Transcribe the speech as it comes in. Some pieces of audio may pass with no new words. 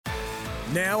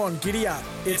Now on Giddy Up,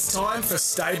 it's time for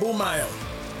Stable Mail.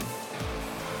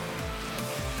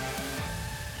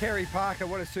 Kerry Parker,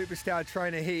 what a superstar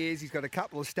trainer he is. He's got a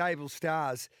couple of stable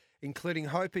stars, including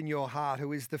Hope in Your Heart,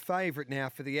 who is the favourite now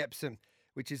for the Epsom,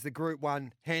 which is the Group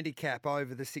 1 handicap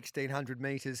over the 1,600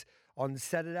 metres on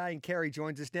Saturday. And Kerry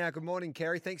joins us now. Good morning,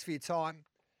 Kerry. Thanks for your time.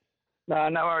 No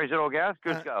worries at all, Gareth.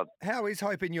 Good go. How is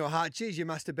Hope in Your Heart? Geez, you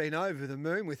must have been over the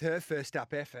moon with her first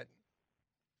up effort.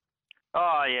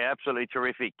 Oh, yeah, absolutely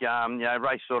terrific.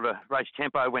 Race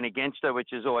tempo went against her,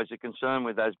 which is always a concern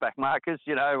with those back markers,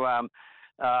 but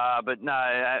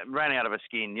no, ran out of her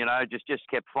skin, just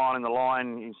kept finding the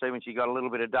line. You can see when she got a little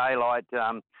bit of daylight,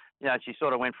 she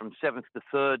sort of went from 7th to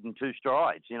 3rd in 2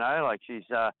 strides, she's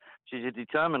a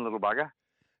determined little bugger.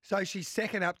 So she's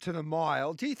second up to the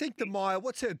mile. Do you think the mile,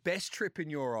 what's her best trip in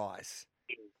your eyes?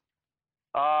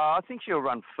 I think she'll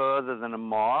run further than a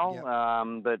mile, yep.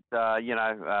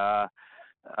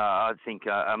 I think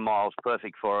a mile's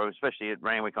perfect for her, especially at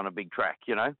Randwick on a big track,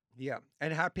 Yeah,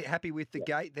 and happy with the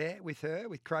gate there with her,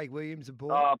 with Craig Williams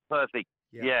aboard? Oh, perfect.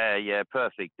 Yep. Yeah,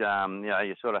 perfect.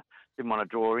 You sort of didn't want to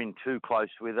draw in too close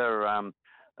with her.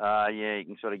 You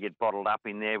can sort of get bottled up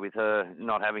in there with her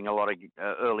not having a lot of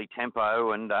early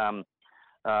tempo, and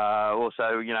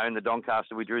also, in the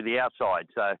Doncaster we drew the outside,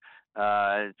 so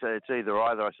it's either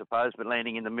either, I suppose, but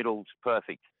landing in the middle's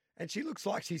perfect. And she looks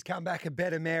like she's come back a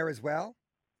better mare as well.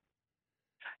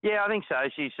 Yeah, I think so.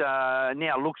 She's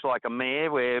now looks like a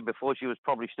mare, where before she was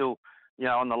probably still,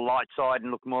 on the light side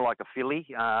and looked more like a filly.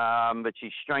 But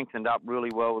she's strengthened up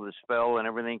really well with the spell and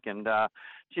everything, and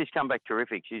she's come back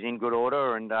terrific. She's in good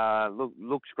order and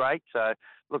looks great. So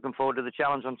looking forward to the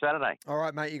challenge on Saturday. All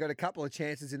right, mate, you got a couple of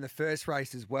chances in the first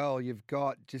race as well. You've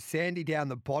got just Sandy down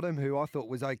the bottom, who I thought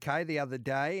was okay the other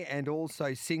day, and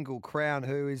also Single Crown,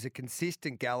 who is a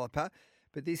consistent galloper.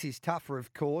 But this is tougher,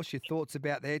 of course. Your thoughts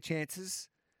about their chances?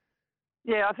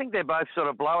 Yeah, I think they're both sort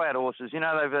of blowout horses.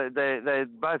 They're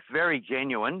both very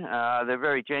genuine. They're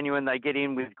very genuine. They get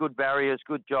in with good barriers,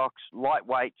 good jocks,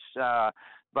 lightweights.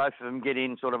 Both of them get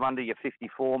in sort of under your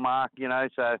 54 mark,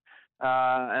 So,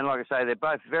 and like I say, they're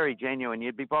both very genuine.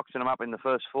 You'd be boxing them up in the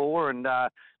first 4, and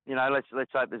let's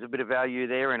hope there's a bit of value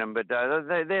there in them. But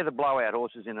they're the blowout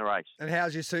horses in the race. And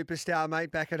how's your superstar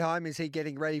mate back at home? Is he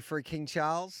getting ready for a King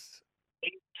Charles?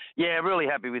 Yeah, really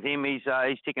happy with him. He's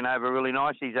ticking over really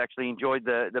nice. He's actually enjoyed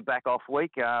the back off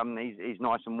week. He's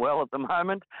nice and well at the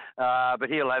moment, but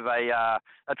he'll have a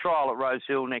trial at Rose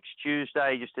Hill next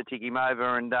Tuesday just to tick him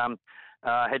over and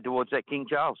head towards that King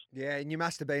Charles. Yeah, and you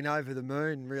must have been over the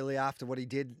moon really after what he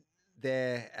did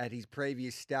there at his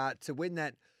previous start to win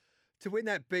that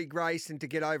big race and to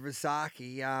get over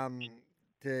Saki.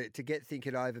 To get Think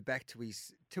It Over back to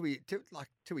his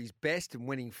best and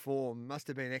winning form must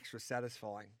have been extra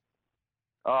satisfying.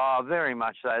 Oh, very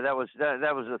much so. That was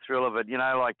the thrill of it.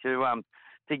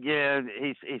 To get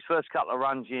his first couple of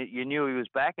runs, you knew he was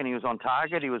back and he was on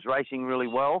target. He was racing really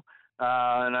well,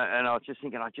 and I was just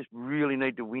thinking, I just really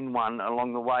need to win one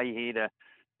along the way here to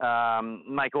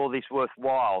make all this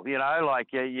worthwhile.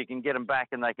 You can get them back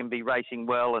and they can be racing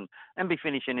well and be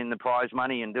finishing in the prize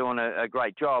money and doing a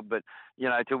great job. But,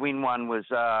 to win one was,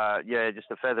 just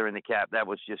a feather in the cap. That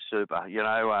was just super,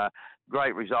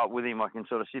 great result with him. I can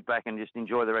sort of sit back and just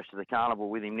enjoy the rest of the carnival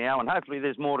with him now, and hopefully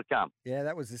there's more to come. Yeah,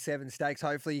 that was the 7 stakes.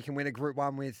 Hopefully you can win a Group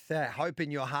 1 with Hope in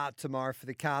Your Heart tomorrow for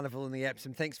the carnival and the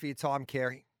Epsom. Thanks for your time,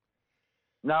 Kerry.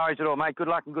 No worries at all, mate. Good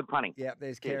luck and good punting. Yep,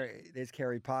 there's Kerry. There's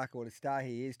Kerry Parker. What a star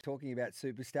he is. Talking about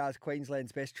superstars,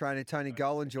 Queensland's best trainer, Tony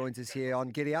Golan, joins us here on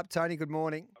Giddy Up. Tony, good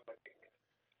morning.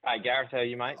 Hey, Gareth, how are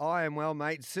you, mate? I am well,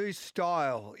 mate. Sue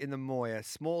Style in the Moya.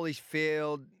 Smallish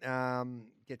field,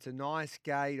 gets a nice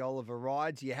gate. Oliver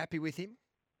rides. Are you happy with him?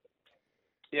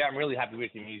 Yeah, I'm really happy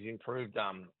with him. He's improved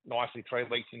nicely 3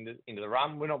 weeks into the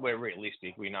run. We're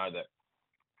realistic. We know that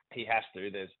he has to.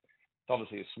 It's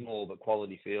obviously a small but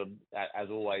quality field, as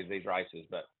always, these races.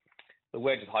 But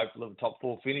we're just hopeful of a top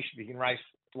 4 finish. If he can race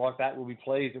like that, we'll be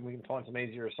pleased, and we can find some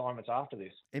easier assignments after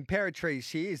this. Imperatrice,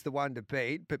 she is the one to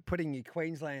beat, but putting your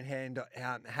Queensland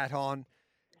hat on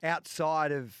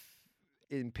outside of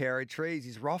Imperatrice,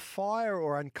 is Rothfire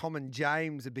or Uncommon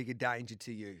James a bigger danger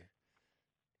to you?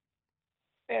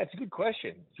 Yeah, it's a good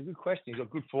question. He's got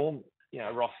good form,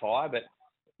 Rothfire, but,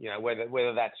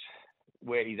 whether that's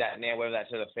where he's at now, whether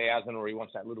that's at 1,000 or he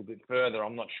wants that little bit further,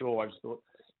 I'm not sure. I just thought,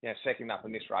 second up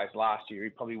in this race last year, he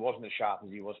probably wasn't as sharp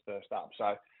as he was first up.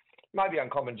 So maybe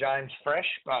Uncommon James fresh,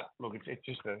 but look, it's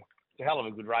just a hell of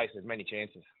a good race. There's many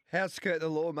chances. How's Skirt the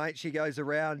Law, mate? She goes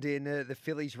around in the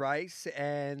Phillies race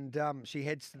and she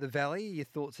heads to the Valley. Your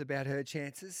thoughts about her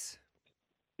chances?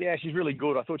 Yeah, she's really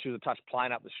good. I thought she was a touch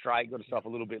plain up the straight, got herself a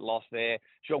little bit lost there.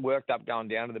 She got worked up going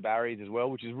down to the barriers as well,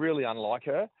 which is really unlike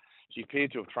her. She appears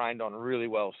to have trained on really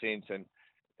well since, and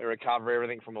her recovery,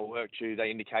 everything from her work Tuesday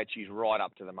indicates she's right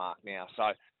up to the mark now.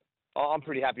 So I'm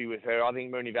pretty happy with her. I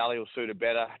think Moonee Valley will suit her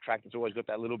better. A track that's always got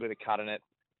that little bit of cut in it.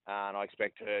 And I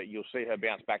expect you'll see her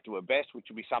bounce back to her best, which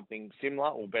will be something similar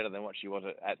or better than what she was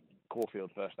at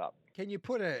Caulfield first up. Can you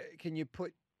put it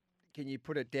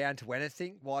down to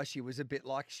anything? Why she was a bit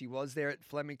like she was there at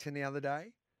Flemington the other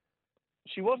day?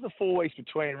 She was the 4 weeks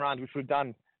between runs, which we've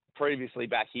done previously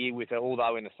back here with her,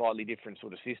 although in a slightly different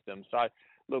sort of system. So,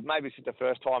 look, maybe it's just the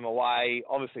first time away.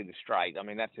 Obviously, the straight. I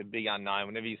mean, that's a big unknown.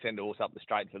 Whenever you send a horse up the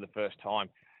straight for the first time,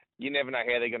 you never know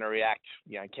how they're going to react.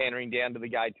 You know, cantering down to the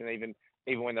gates, and even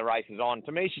when the race is on.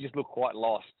 To me, she just looked quite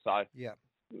lost. So, yeah.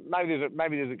 Maybe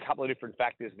there's a couple of different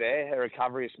factors there. Her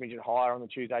recovery is a smidgen higher on the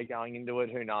Tuesday going into it.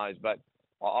 Who knows? But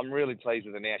I'm really pleased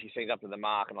with her now. She seems up to the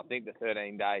mark, and I think the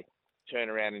 13-day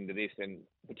turnaround into this, and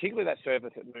particularly that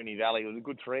surface at Moonee Valley, it was a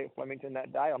good 3 at Flemington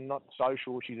that day. I'm not so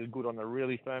sure she's as good on the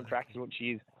really firm tracks as what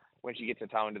she is when she gets her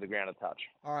toe into the ground a touch.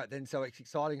 All right, then. So it's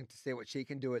exciting to see what she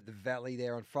can do at the Valley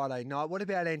there on Friday night. What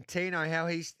about Antino?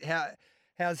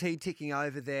 How's he ticking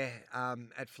over there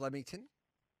at Flemington?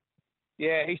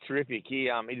 Yeah, he's terrific.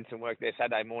 He did some work there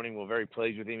Saturday morning. We're very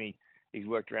pleased with him. He's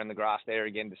worked around the grass there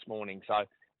again this morning. So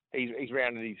he's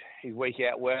rounded his week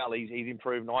out well. He's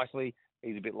improved nicely.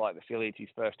 He's a bit like the filly. It's his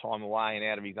first time away and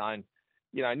out of his own,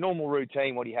 normal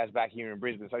routine, what he has back here in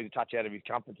Brisbane. So he's a touch out of his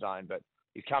comfort zone, but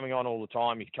he's coming on all the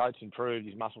time. His coat's improved.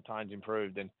 His muscle tone's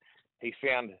improved. And he's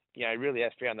found, really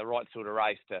has found the right sort of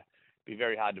race to be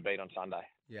very hard to beat on Sunday.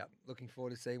 Yeah, looking forward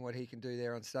to seeing what he can do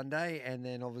there on Sunday. And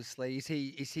then obviously, is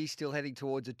he still heading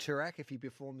towards a Toorak if he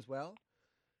performs well?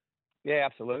 Yeah,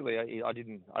 absolutely. I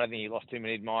don't think he lost too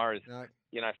many admirers. No.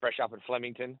 Fresh up at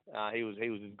Flemington, he was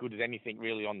as good as anything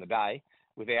really on the day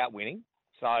without winning.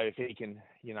 So if he can,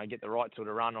 get the right sort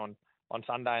of run on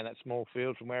Sunday in that small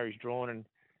field from where he's drawn, and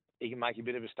he can make a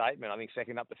bit of a statement. I think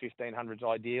second up to 1500 is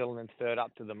ideal, and then third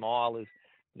up to the mile is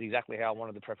exactly how I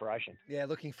wanted the preparation. Yeah,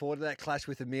 looking forward to that clash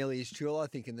with Amelia's Jewel, I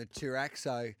think, in the Toorak.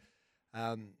 So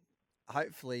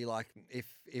hopefully,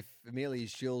 if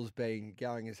Amelia's Jewel's been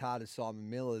going as hard as Simon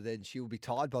Miller, then she'll be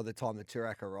tired by the time the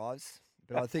Toorak arrives.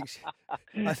 But I think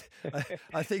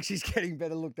I think she's getting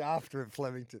better looked after at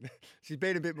Flemington. She's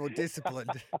been a bit more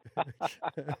disciplined.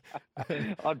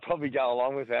 I'd probably go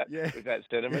along with that, with that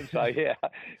sentiment. So yeah,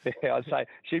 I'd say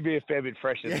she'd be a fair bit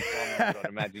fresher than Simon, I'd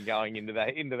imagine, going into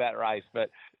that race. But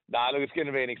no, look, it's going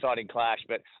to be an exciting clash.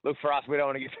 But look, for us, we don't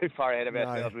want to get too far ahead of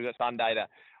ourselves. We've got Sunday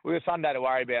to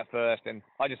worry about first, and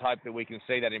I just hope that we can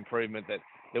see that improvement that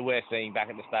we're seeing back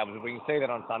at the stables. If we can see that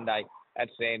on Sunday at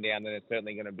Sandown, then it's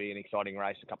certainly going to be an exciting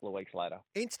race a couple of weeks later.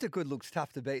 Instagood looks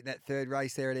tough to beat in that third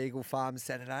race there at Eagle Farm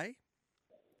Saturday.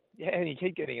 Yeah, and you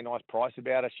keep getting a nice price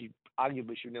about her. She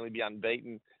arguably should nearly be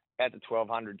unbeaten. At the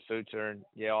 1200 suits her, and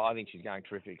yeah, I think she's going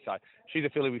terrific. So she's a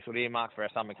filly we sort of earmarked for our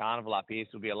summer carnival up here.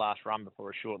 This will be a last run before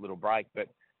a short little break, but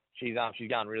she's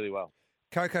going really well.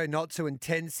 Coco Notsu and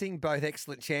Tensing, both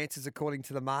excellent chances according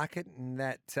to the market in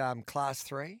that Class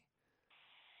 3.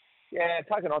 Yeah,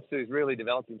 Takanotsu has really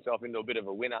developed himself into a bit of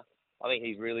a winner. I think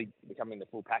he's really becoming the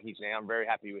full package now. I'm very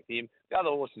happy with him. The other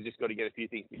horse has just got to get a few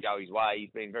things to go his way. He's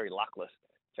been very luckless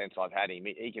since I've had him.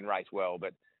 He can race well,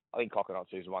 but I think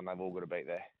Coconutsu is the one they've all got to beat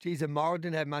there. Geez, Amora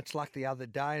didn't have much luck the other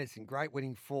day, and it's in great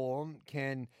winning form.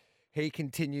 Can he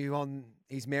continue on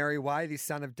his merry way, this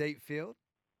son of Deepfield?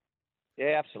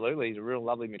 Yeah, absolutely. He's a real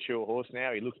lovely, mature horse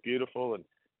now. He looks beautiful, and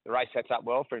the race sets up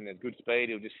well for him. There's good speed.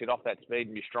 He'll just sit off that speed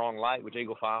and be strong late, which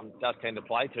Eagle Farm does tend to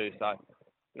play to. So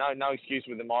no excuse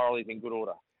with the moral. He's in good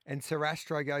order. And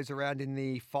Sarastro goes around in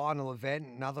the final event.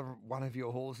 Another one of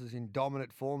your horses in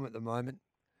dominant form at the moment.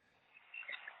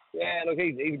 Yeah, look,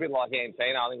 he's a bit like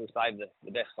Antino. I think we saved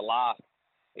the best for last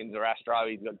in Zarastro.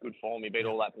 He's got good form. He beat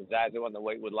all that pizzazz who won the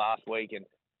Wheatwood last week, and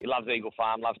he loves Eagle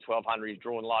Farm, loves 1200. He's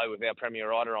drawn low with our Premier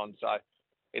Rider on, so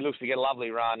he looks to get a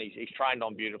lovely run. He's trained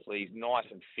on beautifully. He's nice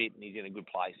and fit, and he's in a good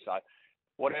place. So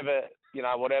whatever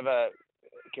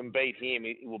can beat him,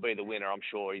 he will be the winner, I'm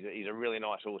sure. He's a really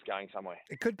nice horse going somewhere.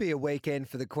 It could be a weekend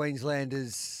for the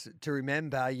Queenslanders to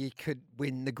remember. You could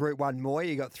win the Group 1 Moy.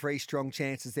 You got 3 strong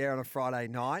chances there on a Friday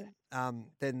night.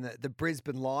 Then the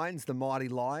Brisbane Lions, the mighty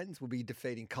Lions, will be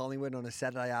defeating Collingwood on a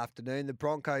Saturday afternoon. The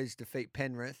Broncos defeat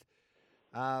Penrith.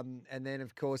 And then,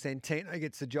 of course, Antino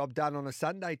gets the job done on a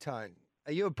Sunday, Tone.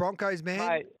 Are you a Broncos man?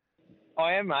 Mate,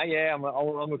 I am, mate. Yeah, I'm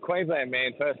a Queensland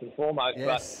man first and foremost.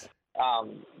 Yes. But,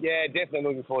 yeah, definitely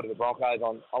looking forward to the Broncos.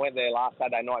 I went there last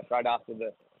Saturday night straight after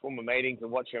the former meeting to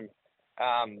watch them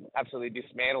absolutely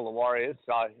dismantle the Warriors.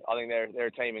 So I think they're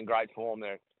a team in great form.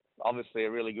 They're obviously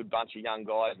a really good bunch of young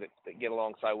guys that get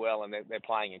along so well, and they're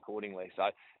playing accordingly. So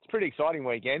it's a pretty exciting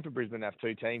weekend for Brisbane to have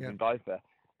two teams in both the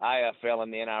AFL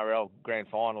and the NRL grand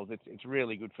finals. It's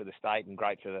really good for the state and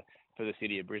great for the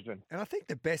city of Brisbane. And I think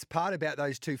the best part about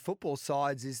those two football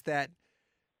sides is that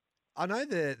I know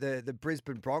the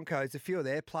Brisbane Broncos, a few of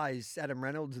their players, Adam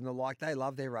Reynolds and the like, they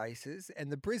love their races.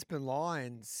 And the Brisbane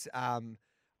Lions,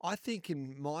 I think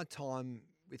in my time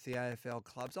with the AFL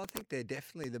clubs, I think they're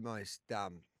definitely the most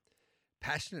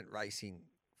passionate racing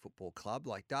football club.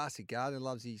 Like Darcy Gardner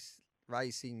loves his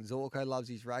racing, Zorko loves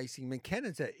his racing.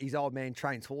 McKennan's his old man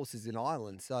trains horses in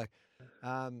Ireland. So,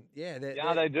 they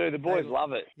do. The boys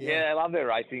love it. Yeah, they love their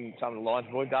racing. Some of the Lions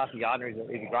boys. Darcy Gardner is a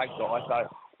great guy. So,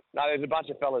 no, there's a bunch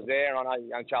of fellas there. I know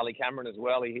young Charlie Cameron as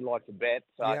well. He likes to bet.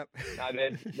 So, no,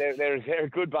 they're a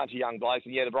good bunch of young blokes.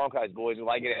 And, the Broncos boys,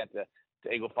 will they get out to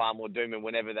Eagle Farm or Doomben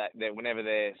whenever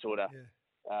their sort of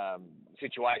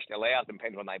situation allows them,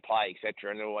 depends when they play, etc.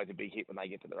 And they're always a big hit when they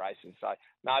get to the races. So,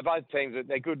 no, both teams,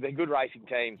 they're good. They're good racing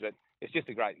teams, but it's just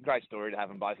a great story to have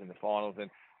them both in the finals.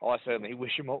 And I certainly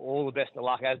wish them all the best of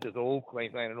luck, as does all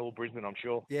Queensland and all Brisbane, I'm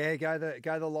sure. Yeah, go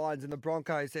the Lions and the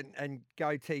Broncos and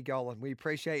go T Golan. We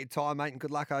appreciate your time, mate, and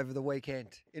good luck over the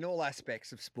weekend in all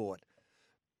aspects of sport.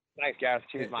 Thanks, Gareth.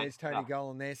 Cheers, mate. There's Tony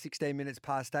Golan there, 16 minutes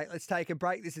past 8. Let's take a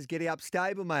break. This is Giddy Up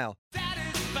Stable Mail.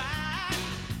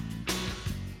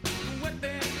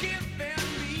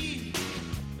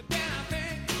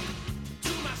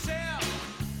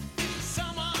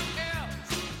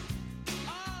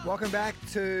 Welcome back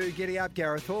to Giddy Up.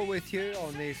 Gareth Hall with you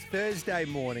on this Thursday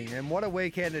morning. And what a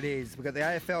weekend it is. We've got the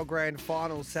AFL Grand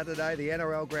Final Saturday, the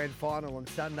NRL Grand Final on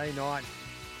Sunday night.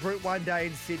 Group 1 day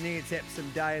in Sydney, it's Epsom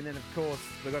Day. And then, of course,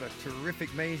 we've got a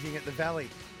terrific meeting at the Valley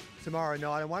tomorrow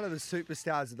night. And one of the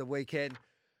superstars of the weekend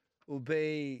will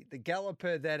be the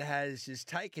galloper that has just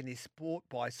taken his sport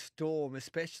by storm,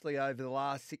 especially over the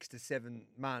last 6 to 7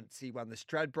 months. He won the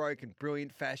Stradbroke in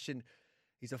brilliant fashion.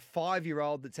 He's a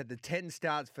 5-year-old that's had the 10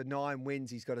 starts for 9 wins.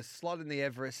 He's got a slot in the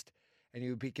Everest, and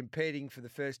he'll be competing for the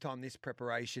first time this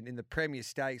preparation in the Premier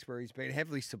Stakes, where he's been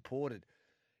heavily supported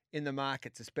in the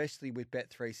markets, especially with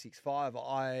Bet365.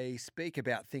 I speak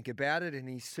about Think About It, and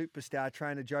his superstar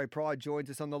trainer, Joe Pride, joins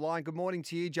us on the line. Good morning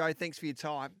to you, Joe. Thanks for your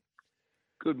time.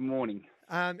 Good morning.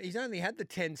 He's only had the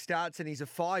 10 starts, and he's a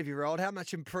 5-year-old. How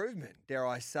much improvement, dare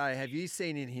I say, have you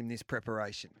seen in him this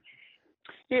preparation?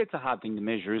 Yeah, it's a hard thing to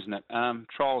measure, isn't it?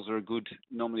 Trials are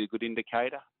normally a good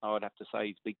indicator. I would have to say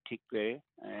he's a big tick there,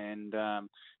 and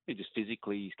just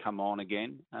physically he's come on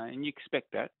again, and you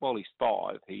expect that. While he's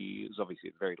 5, he is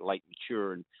obviously very late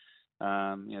mature, and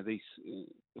these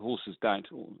horses don't.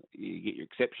 You get your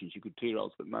exceptions, your good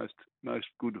 2-year-olds, but most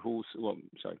good horses,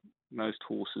 most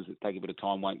horses that take a bit of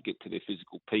time won't get to their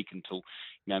physical peak until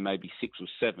maybe 6 or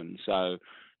 7. So.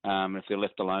 If they're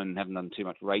left alone and haven't done too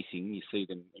much racing, you see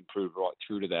them improve right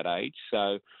through to that age.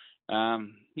 So,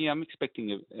 I'm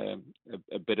expecting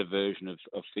a better version of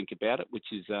Think About It,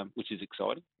 which is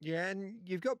exciting. Yeah, and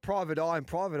you've got Private Eye, and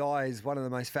Private Eye is one of the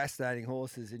most fascinating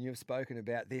horses, and you've spoken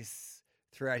about this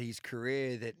throughout his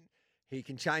career, that he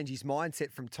can change his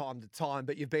mindset from time to time,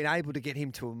 but you've been able to get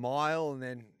him to a mile and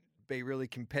then be really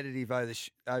competitive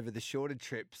over the shorter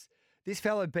trips. This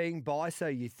fellow being Biso,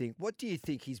 you think, what do you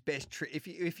think his best trip,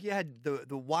 if you had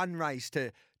the one race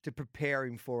to prepare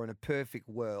him for in a perfect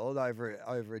world over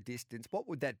a distance, what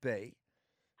would that be?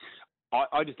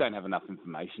 I just don't have enough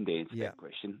information to answer that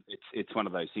question. It's one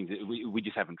of those things that we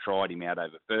just haven't tried him out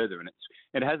over further, and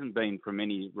it hasn't been from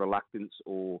any reluctance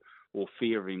or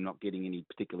fear of him not getting any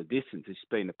particular distance. It's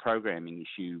been a programming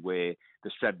issue where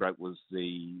the Stradbroke was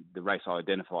the race I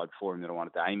identified for him that I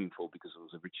wanted to aim him for, because it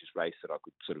was the richest race that I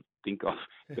could sort of think of.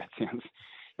 If that sounds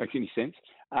makes any sense.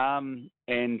 And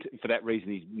for that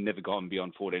reason, he's never gone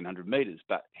beyond 1,400 metres,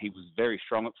 but he was very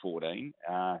strong at 14.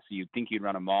 So you'd think he'd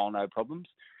run a mile, no problems.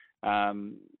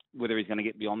 Whether he's going to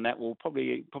get beyond that, we'll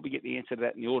probably get the answer to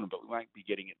that in the autumn, but we won't be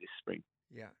getting it this spring.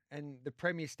 Yeah, and the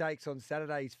Premier Stakes on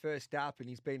Saturday, he's first up, and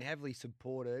he's been heavily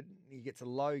supported. He gets a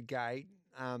low gate.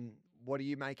 What do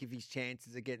you make of his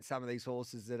chances against some of these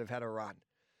horses that have had a run?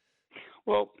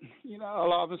 Well,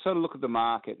 I sort of look at the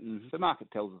market, and the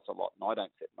market tells us a lot, and I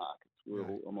don't set markets.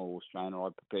 I'm a horse trainer, I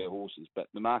prepare horses, but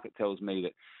the market tells me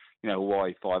that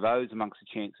Hawaii 5-0 is amongst the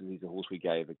chances. He's a horse we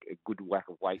gave a good whack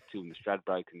of weight to in the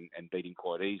Stradbroke and beat him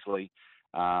quite easily.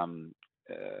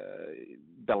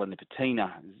 Bella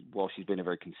Nipotina, while she's been a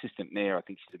very consistent mare, I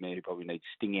think she's a mare who probably needs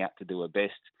Sting out to do her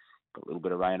best. Got a little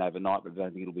bit of rain overnight, but I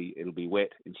don't think it'll be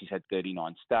wet. And she's had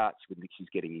 39 starts. I wouldn't think she's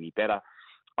getting any better.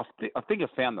 I think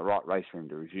I've found the right race for him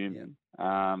to resume in.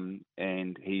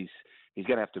 And he's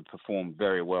going to have to perform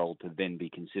very well to then be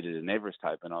considered an Everest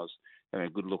hope. And I was having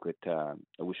a good look at I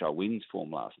Wish I Win's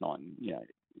form last night. And, you know,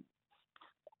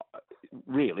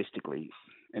 realistically,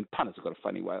 and punters have got a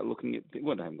funny way of looking at things.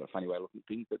 Well, they haven't got a funny way of looking at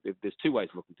things, but there's two ways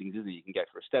of looking at things, isn't it? You can go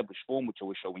for established form, which I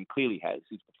Wish I Win clearly has.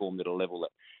 He's performed at a level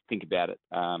that, think about it,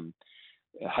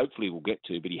 hopefully we'll get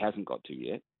to, but he hasn't got to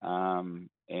yet.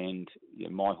 And you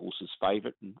know, my horse's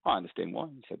favourite, and I understand why.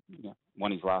 He said, you know,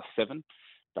 won his last 7,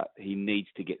 but he needs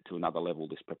to get to another level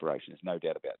this preparation. There's no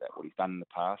doubt about that. What he's done in the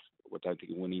past, I don't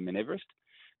think he'll win him in Everest.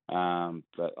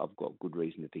 But I've got good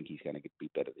reason to think he's going to be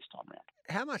better this time round.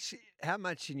 How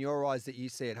much in your eyes that you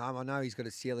see at home? I know he's got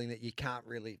a ceiling that you can't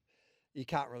really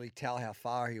tell how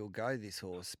far he'll go, this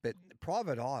horse. But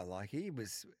Private Eye, like he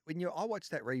was I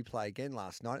watched that replay again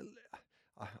last night.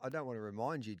 I don't want to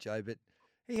remind you, Joe, but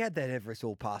he had that Everest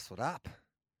all parcelled up.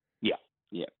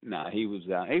 Yeah. No, he was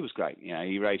great. You know,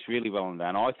 he raced really well on the day.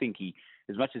 And I think he,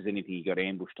 as much as anything, he got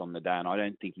ambushed on the day. And I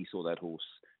don't think he saw that horse.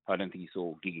 I don't think he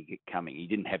saw Giga Kick coming. He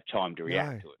didn't have time to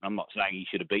react to it. I'm not saying he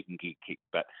should have beaten Giga Kick,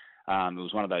 but it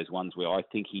was one of those ones where I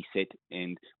think he set.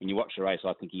 And when you watch the race,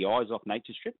 I think he eyes off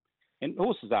Nature Strip. And the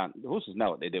horses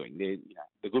know what they're doing. They're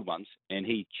the good ones. And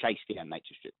he chased down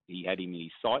Nature Strip. He had him in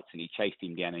his sights, and he chased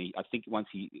him down. And I think once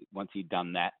he'd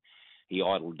done that, he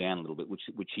idled down a little bit,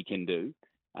 which he can do.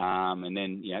 And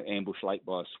then ambush late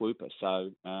by a swooper.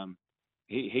 So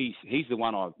he's the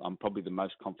one I'm probably the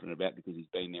most confident about because he's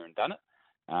been there and done it.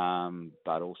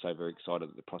 But also very excited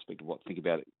at the prospect of what Think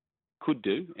About It could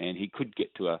do, and he could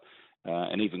get to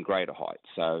an even greater height.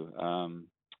 So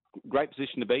great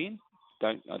position to be in.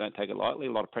 I don't take it lightly.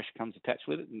 A lot of pressure comes attached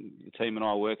with it, and the team and I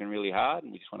are working really hard,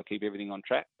 and we just want to keep everything on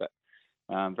track. But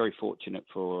very fortunate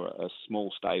for a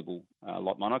small stable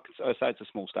like mine. I say it's a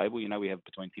small stable. You know, we have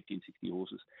between 50 and 60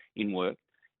 horses in work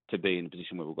to be in a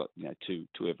position where we've got two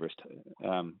Everest.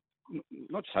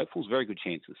 Not just hopefuls, very good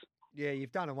chances. Yeah,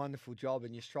 you've done a wonderful job,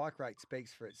 and your strike rate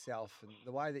speaks for itself. And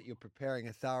the way that you're preparing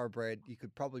a thoroughbred, you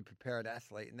could probably prepare an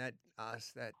athlete, and that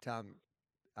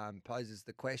poses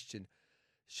the question.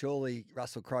 Surely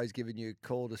Russell Crowe's given you a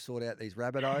call to sort out these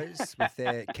Rabbitohs with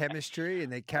their chemistry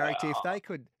and their character. If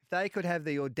they could have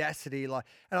the audacity, and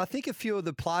I think a few of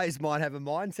the players might have a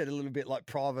mindset a little bit like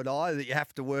Private Eye that you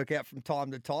have to work out from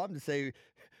time to time to see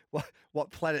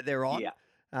what planet they're on. Yeah,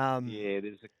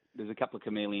 there's a couple of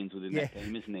chameleons within that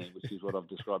team, isn't there? Which is what I've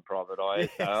described Private Eye.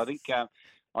 Yes. So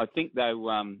I think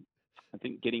though. I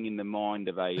think getting in the mind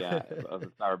of a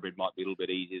thoroughbred might be a little bit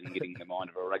easier than getting in the mind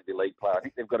of a rugby league player. I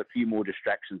think they've got a few more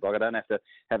distractions. Like I don't have to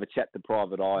have a chat to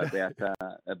Private Eye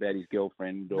about his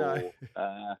girlfriend or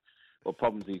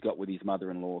problems he's got with his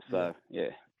mother-in-law. So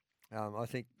I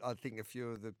think a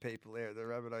few of the people there at the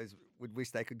Rabbitohs would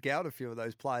wish they could gout a few of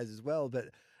those players as well. But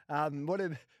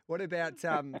what about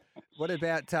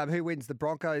who wins, the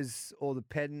Broncos or the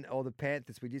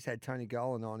Panthers? We just had Tony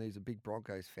Golan on, who's a big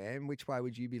Broncos fan. Which way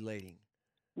would you be leading?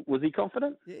 Was he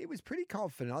confident? Yeah, he was pretty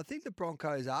confident. I think the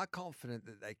Broncos are confident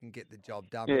that they can get the job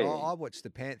done. Yeah. But I watched the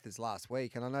Panthers last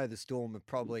week, and I know the Storm have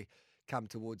probably come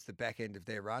towards the back end of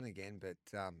their run again, but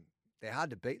they're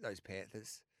hard to beat, those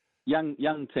Panthers.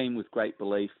 Young team with great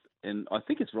belief, and I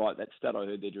think it's right, that stat I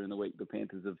heard there during the week, the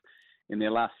Panthers have, in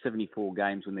their last 74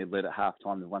 games when they've led at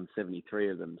halftime, they've won 73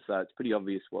 of them. So it's pretty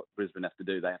obvious what Brisbane have to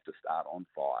do. They have to start on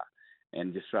fire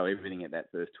and just throw everything at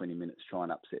that first 20 minutes, try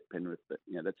and upset Penrith. But,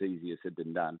 that's easier said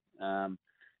than done.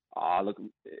 Look,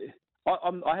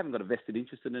 I haven't got a vested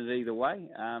interest in it either way.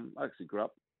 I actually grew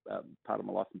up part of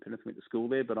my life in Penrith, went to school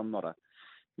there, but I'm not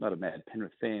a mad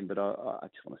Penrith fan, but I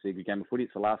just want to see a good game of footy.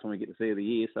 It's the last one we get to see of the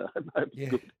year, so I hope it's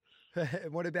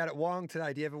good. What about at Wyong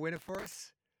today? Do you have a winner for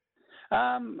us?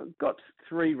 Got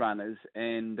 3 runners,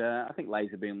 and I think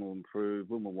Laserbeam will improve.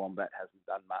 Wilma Wombat hasn't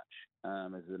done much,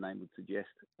 as the name would suggest.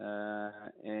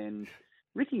 And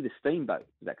Ricky the Steamboat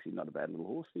is actually not a bad little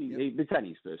horse. It's only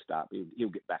his first start. He'll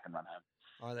get back and run home.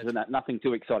 So nothing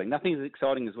too exciting. Nothing as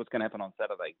exciting as what's going to happen on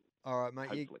Saturday. All right,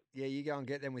 mate. You go and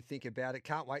get them. We think about it.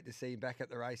 Can't wait to see you back at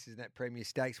the races in that Premier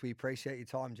Stakes. We appreciate your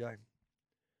time, Joe.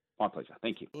 My pleasure.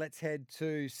 Thank you. Let's head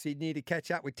to Sydney to catch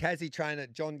up with Tassie trainer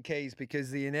John Keys, because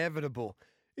the inevitable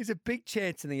is a big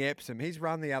chance in the Epsom. His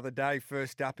run the other day,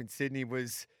 first up in Sydney,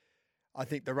 was, I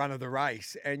think, the run of the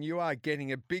race. And you are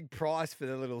getting a big price for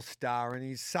the little star, and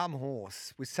he's some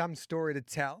horse with some story to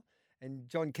tell. And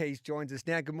John Keys joins us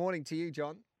now. Good morning to you,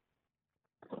 John.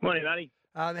 Good morning, Matty.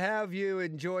 How have you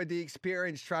enjoyed the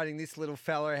experience training this little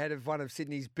fella ahead of one of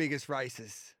Sydney's biggest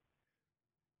races?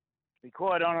 To be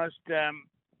quite honest,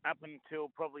 up until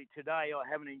probably today, I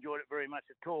haven't enjoyed it very much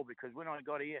at all, because when I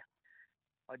got here,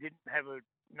 I didn't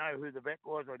know who the vet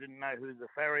was. I didn't know who the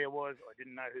farrier was. I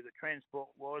didn't know who the transport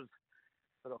was.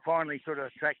 But I finally sort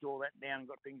of tracked all that down and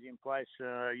got things in place.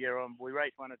 We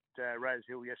raced one at Rose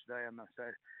Hill yesterday, and so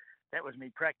that was my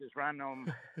practice run.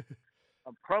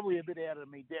 I'm probably a bit out of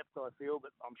my depth, I feel,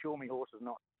 but I'm sure my horse is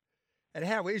not. And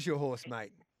how is your horse,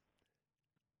 mate?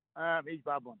 He's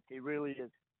bubbling. He really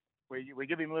is. We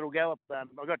give him a little gallop.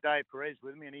 I've got Dave Perez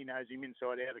with me, and he knows him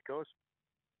inside out, of course.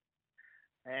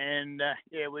 And,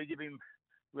 we give him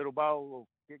a little bowl.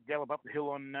 We'll gallop up the hill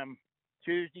on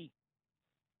Tuesday.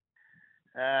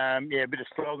 A bit of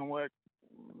slogging work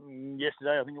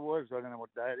yesterday, I think it was. I don't know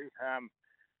what day it is.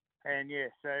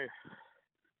 So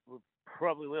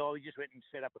we just went and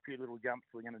set up a few little jumps.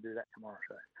 We're going to do that tomorrow.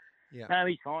 So Yeah. no,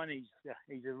 he's fine.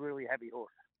 He's a really happy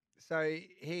horse. So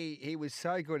he was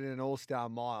so good in an All-Star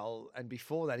Mile, and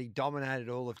before that he dominated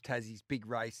all of Tassie's big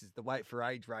races, the weight for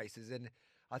age races, and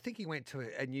I think he went to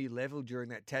a new level during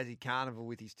that Tassie Carnival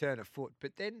with his turn of foot.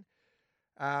 But then,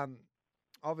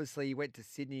 obviously, he went to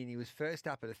Sydney and he was first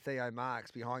up at a Theo Marks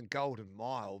behind Golden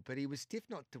Mile, but he was stiff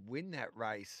not to win that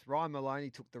race. Ryan Maloney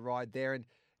took the ride there, and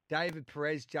David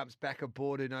Perez jumps back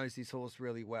aboard, who knows this horse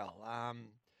really well.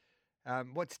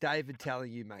 What's David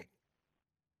telling you, mate?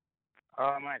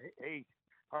 Oh, mate,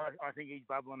 I think he's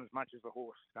bubbling as much as the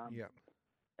horse. Yeah.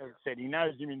 As I said, he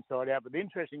knows him inside out. But the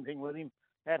interesting thing with him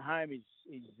at home is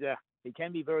he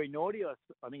can be very naughty. I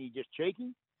think he's just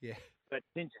cheeky. Yeah. But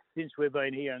since we've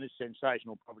been here on this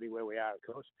sensational property where we are, of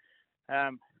course,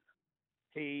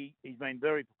 he's been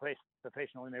very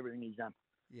professional in everything he's done.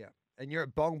 Yeah. And you're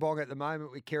at Bong Bong at the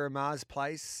moment with Kira Ma's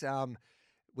place,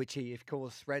 which he, of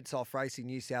course, rents off Racing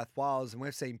New South Wales. And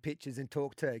we've seen pictures and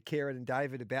talked to Kieran and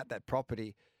David about that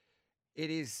property. It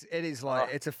is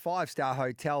like it's a 5-star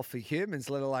hotel for humans,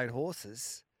 let alone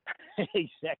horses.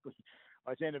 Exactly.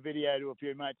 I sent a video to a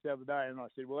few mates the other day, and I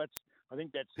said, "Well, I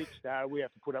think that's 6-star. We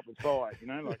have to put up with 5." You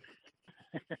know, like.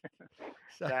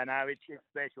 So no, it's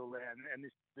special there, and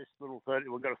this little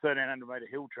we've got a 1,300-metre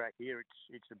hill track here.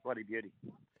 It's a bloody beauty.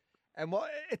 And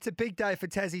it's a big day for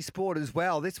Tassie Sport as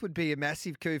well. This would be a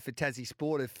massive coup for Tassie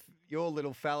Sport if your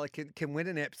little fella can win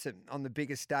an Epsom on the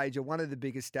biggest stage or one of the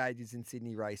biggest stages in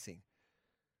Sydney racing.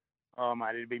 Oh,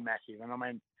 mate, it'd be massive. And I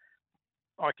mean,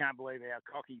 I can't believe how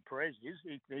cocky Perez is.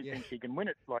 He thinks he can win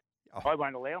it. Like, I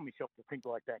won't allow myself to think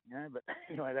like that, you know. But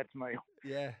anyway, that's me.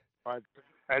 Yeah. As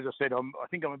I said, I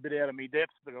think I'm a bit out of my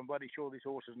depth, but I'm bloody sure this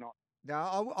horse is not.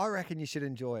 No, I reckon you should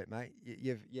enjoy it, mate.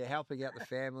 You're helping out the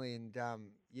family, and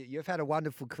you've had a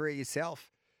wonderful career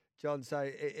yourself, John. So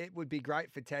it would be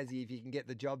great for Tassie if you can get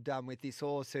the job done with this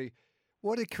horse. Who,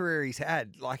 what a career he's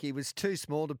had! Like, he was too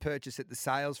small to purchase at the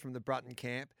sales from the Brunton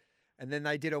camp, and then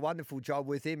they did a wonderful job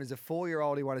with him as a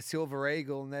 4-year-old. He won a Silver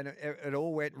Eagle, and then it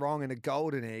all went wrong in a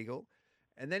Golden Eagle,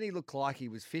 and then he looked like he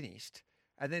was finished,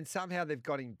 and then somehow they've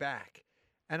got him back.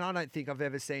 And I don't think I've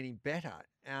ever seen him better.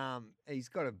 He's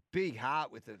got a big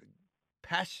heart with a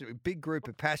big group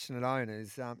of passionate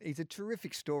owners. He's a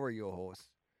terrific story, your horse.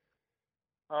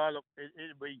 Oh, look,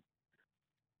 it'll be...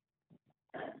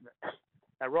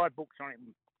 I write books on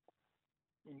him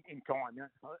in time, you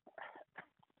know.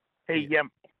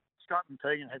 Scott and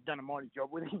Tegan have done a mighty job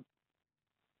with him.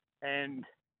 And,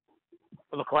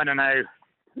 look, I don't know.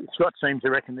 Scott seems to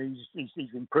reckon he's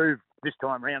improved this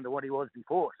time round to what he was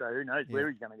before. So who knows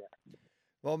where he's going to go.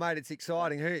 Well, mate, it's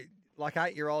exciting.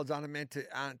 8-year-olds aren't meant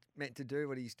to do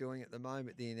what he's doing at the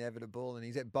moment, the inevitable. And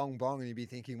he's at Bong Bong, and you'd be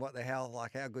thinking, what the hell?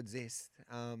 Like, how good's this?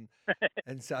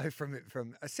 And so from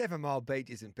a 7-mile beat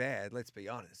isn't bad, let's be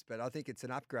honest. But I think it's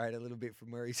an upgrade a little bit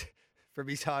from where he's from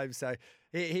his home. So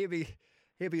he'll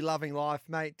be loving life,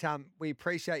 mate. We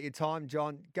appreciate your time,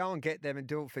 John. Go and get them and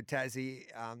do it for Tassie.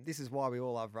 This is why we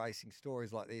all love racing,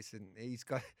 stories like this, and he's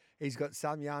got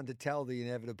some yarn to tell, the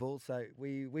inevitable. So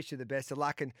we wish you the best of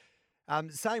luck. And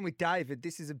same with David.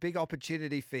 This is a big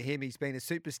opportunity for him. He's been a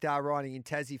superstar riding in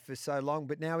Tassie for so long,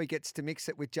 but now he gets to mix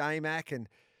it with J-Mac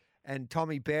and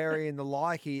Tommy Berry and the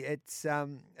like. It's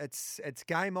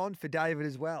game on for David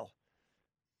as well.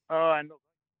 Oh, and look,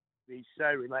 he's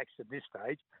so relaxed at this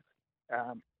stage.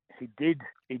 He did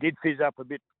fizz up a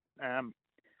bit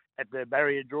at the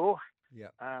barrier draw. Yeah.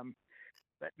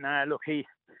 But no, look, he'll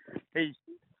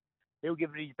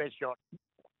give it his best shot.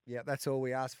 Yeah, that's all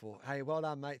we ask for. Hey, well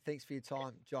done, mate. Thanks for your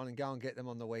time, John, and go and get them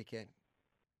on the weekend.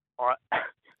 All right.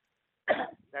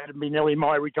 That'd be nearly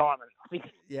my retirement, I think.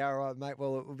 Yeah, all right, mate.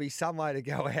 Well, it will be some way to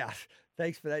go out.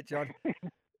 Thanks for that, John.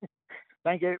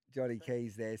 Thank you. Johnny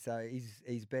Keys there. So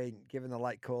he's been given the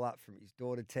late call up from his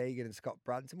daughter Tegan and Scott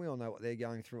Brunton. We all know what they're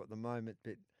going through at the moment,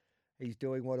 but he's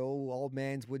doing what all old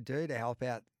mans would do to help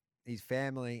out his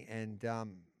family, and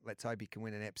let's hope he can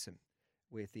win an Epsom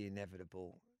with the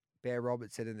inevitable. Bear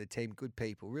Robertson and the team, good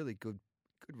people, really good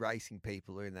racing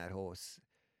people are in that horse.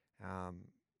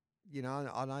 You know,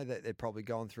 I know that they're probably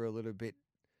going through a little bit,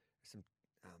 some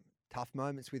tough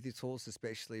moments with this horse,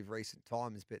 especially of recent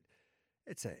times, but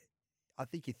I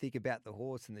think you think about the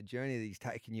horse and the journey that he's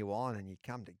taken you on, and you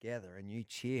come together and you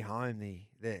cheer home the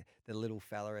little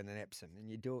fella in an Epsom, and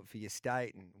you do it for your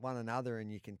state and one another,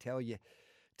 and you can tell your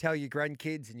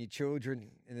grandkids and your children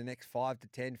in the next 5 to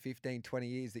 10, 15, 20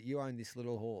 years that you own this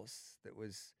little horse that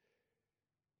was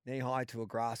knee-high to a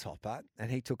grasshopper,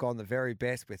 and he took on the very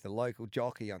best with the local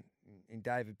jockey in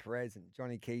David Perez, and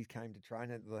Johnny Keys came to train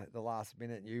at the last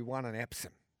minute, and you won an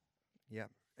Epsom. Yeah,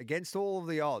 against all of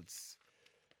the odds.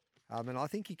 And I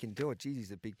think he can do it. Geez,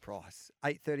 he's a big price.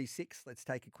 8:36. Let's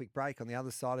take a quick break. On the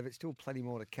other side of it, still plenty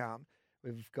more to come.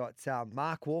 We've got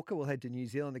Mark Walker. We'll head to New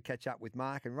Zealand to catch up with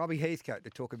Mark, and Robbie Heathcote to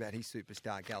talk about his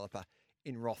superstar galloper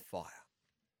in Rothfire.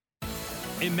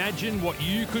 Imagine what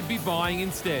you could be buying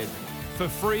instead. For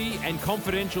free and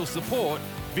confidential support,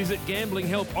 visit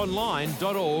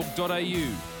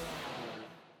gamblinghelponline.org.au.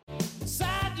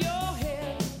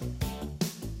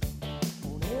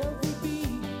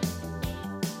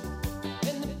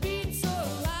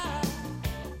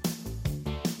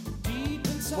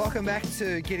 Welcome back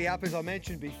to Giddy Up. As I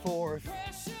mentioned before, if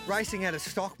racing had a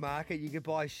stock market, you could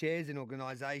buy shares in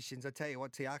organisations. I tell you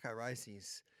what, Te Akau Racing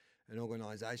is an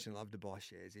organisation I love to buy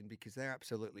shares in because they're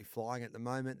absolutely flying at the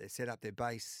moment. They've set up their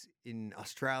base in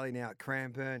Australia now at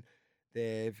Cranbourne.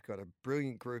 They've got a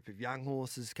brilliant group of young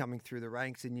horses coming through the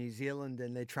ranks in New Zealand,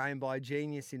 and they're trained by a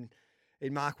genius in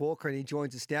Mark Walker, and he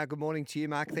joins us now. Good morning to you,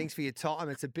 Mark. Thanks for your time.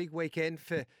 It's a big weekend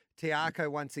for Te Akau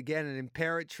once again at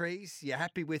Imperatriz. You're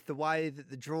happy with the way that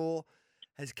the draw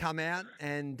has come out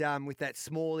and with that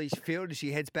smallish field as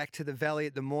she heads back to the Valley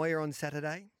at the Moir on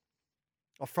Saturday?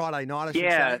 Or Friday night, I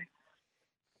should say.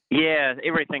 Yeah,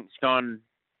 everything's gone,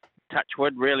 touch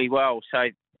wood, really well. So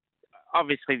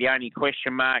obviously the only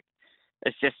question mark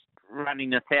is just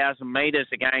running 1,000 metres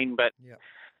again, but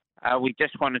we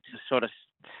just wanted to sort of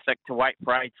stick to weight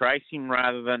for age racing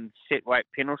rather than set weight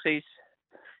penalties.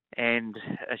 And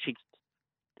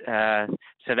so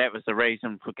that was the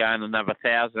reason for going another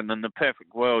 1,000. In the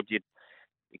perfect world, you'd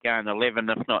be going 11,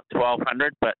 if not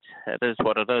 1,200, but it is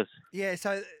what it is. Yeah,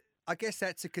 so I guess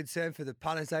that's a concern for the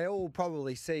punters. They all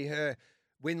probably see her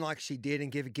win like she did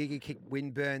and give a Giga Kick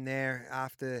win burn there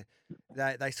after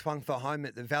they swung for home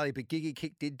at the Valley. But Giga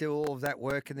Kick did do all of that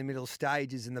work in the middle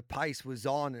stages, and the pace was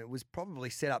on. It was probably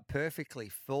set up perfectly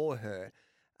for her.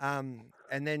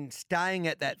 And then staying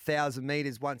at that 1,000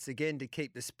 metres once again to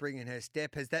keep the spring in her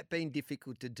step. Has that been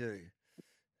difficult to do?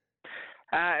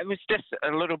 It was just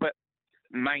a little bit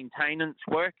maintenance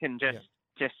work and just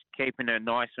keeping her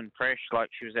nice and fresh, like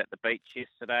she was at the beach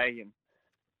yesterday and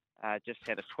just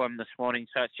had a swim this morning.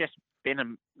 So it's just been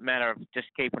a matter of just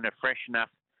keeping her fresh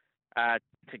enough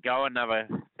to go another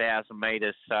 1,000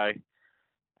 metres. So,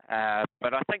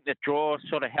 but I think the draw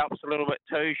sort of helps a little bit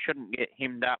too. Shouldn't get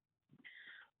hemmed up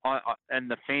in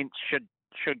the fence. Should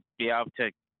be able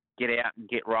to get out and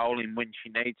get rolling when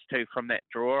she needs to from that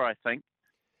draw, I think.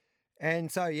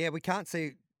 And so, we can't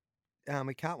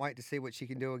wait to see what she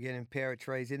can do again in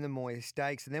Imperatriz in the Moir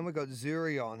Stakes. And then we've got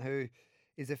Zurion, who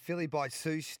is a filly by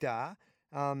Sue Star,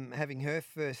 having her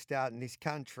first start in this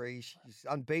country. She's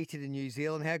unbeaten in New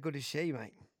Zealand. How good is she,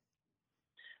 mate?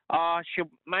 She'll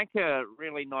make a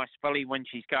really nice filly when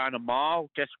she's going a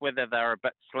mile, just whether they're a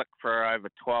bit slick for her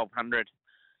over 1,200.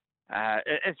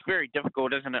 It's very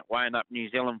difficult, isn't it, weighing up New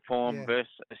Zealand form versus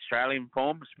Australian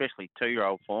form, especially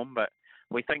 2-year-old form. But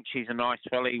we think she's a nice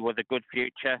filly with a good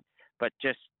future. But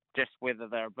just whether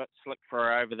they're a bit slick for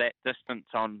her over that distance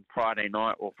on Friday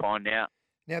night, we'll find out.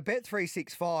 Now,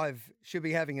 Bet365 should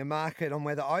be having a market on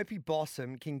whether Opie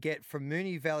Bossum can get from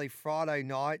Moonee Valley Friday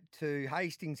night to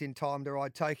Hastings in time to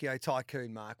ride Tokyo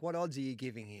Tycoon, Mark. What odds are you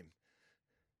giving him?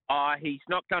 He's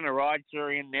not going to ride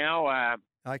Zurion now.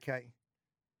 Okay.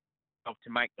 To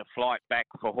make the flight back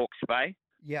for Hawke's Bay.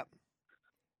 Yep.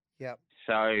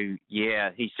 So,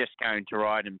 he's just going to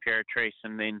ride Imperatriz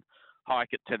and then hike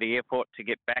it to the airport to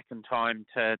get back in time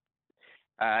to,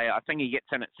 I think he gets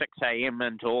in at 6 a.m.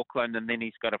 into Auckland, and then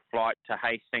he's got a flight to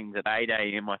Hastings at 8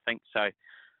 a.m., I think. So,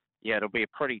 it'll be a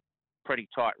pretty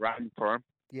tight run for him.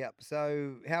 Yep.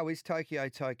 So, how is Tokyo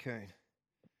Tycoon?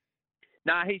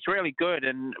 No, he's really good,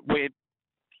 and we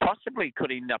possibly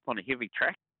could end up on a heavy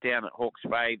track down at Hawke's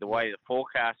Bay, the way the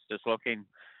forecast is looking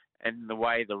and the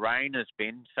way the rain has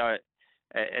been. So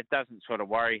it doesn't sort of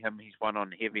worry him. He's won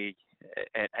on heavy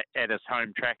at his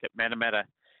home track at Matamata,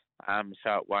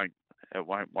 so it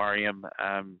won't worry him.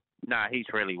 He's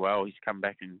really well. He's come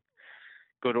back in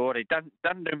good order. He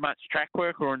doesn't do much track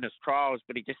work or in his trials,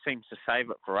 but he just seems to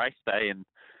save it for race day. And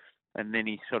and then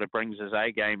he sort of brings his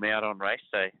A game out on race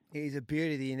day. He's a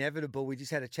beauty, the inevitable. We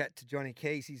just had a chat to Johnny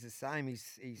Keys. He's the same.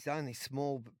 He's only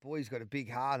small, but boy, he's got a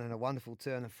big heart and a wonderful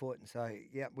turn of foot. And so,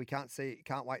 yeah, we can't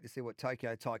wait to see what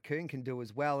Tokyo Tycoon can do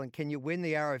as well. And can you win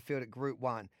the Arrowfield at Group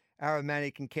 1?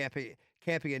 Aromatic and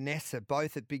Campionessa,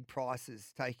 both at big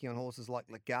prices, taking on horses like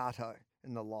Legato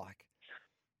and the like.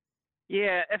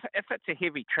 Yeah, if it's a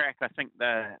heavy track, I think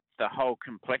the whole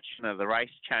complexion of the race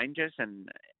changes, and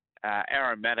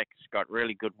Aromatic's got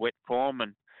really good wet form,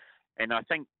 and I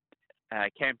think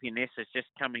Campionessa's just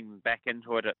coming back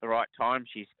into it at the right time.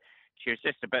 She was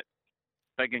just a bit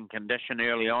big in condition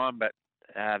early on, but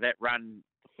that run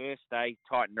the first day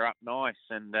tightened her up nice,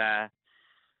 and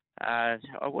I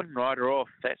wouldn't write her off,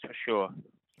 that's for sure.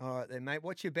 All right then, mate.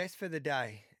 What's your best for the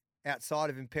day outside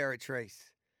of Imperatrice?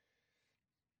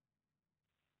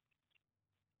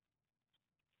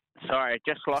 Sorry, I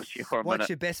just lost you for a minute. What's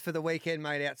your best for the weekend,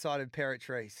 mate, outside of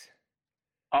Imperatrice?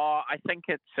 Oh, I think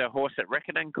it's a horse at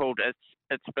Riccarton called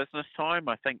It's Business Time.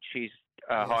 I think she's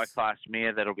a high-class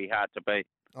mare that'll be hard to beat.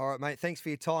 All right, mate. Thanks for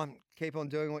your time. Keep on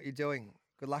doing what you're doing.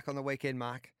 Good luck on the weekend,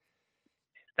 Mark.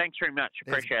 Thanks very much.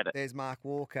 Appreciate it. There's Mark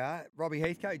Walker. Robbie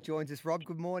Heathcote joins us. Rob,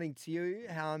 good morning to you.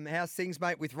 How's things,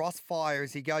 mate, with Ross Fire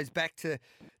as he goes back to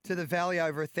the Valley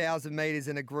over 1,000 metres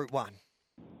in a Group 1?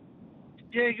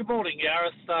 Yeah, good morning,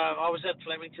 Gareth. I was at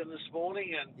Flemington this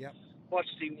morning and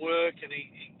watched him work, and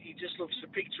he just looks a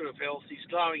picture of health. He's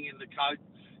glowing in the coat.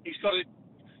 He's got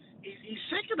his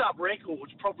second up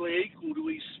record's probably equal to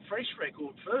his fresh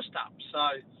record first up,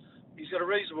 so he's got a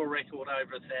reasonable record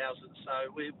over 1,000.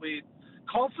 So we're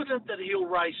confident that he'll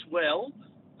race well.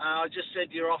 I just said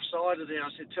you're offside of there. I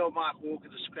said tell Mark Walker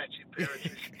to scratch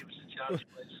Imperatrice and give us a chance,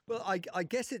 please. Well, I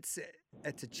guess it's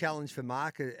a challenge for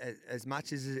Mark as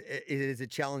much as it is a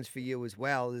challenge for you as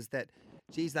well, is that,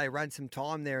 geez, they run some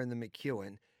time there in the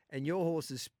McEwen, and your horse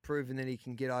has proven that he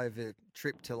can get over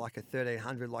trip to like a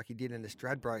 1,300 like he did in the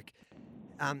Stradbroke.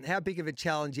 How big of a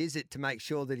challenge is it to make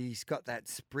sure that he's got that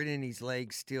sprint in his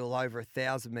legs still over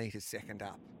 1,000 metres second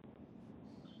up?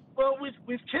 Well,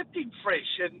 we've kept him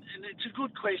fresh, and it's a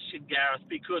good question, Gareth,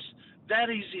 because that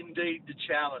is indeed the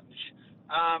challenge.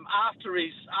 After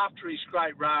his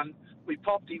great run, we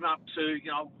popped him up to,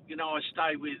 I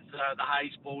stay with the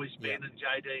Hayes boys, Ben and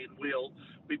JD and Will.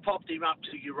 We popped him up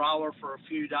to Euroa for a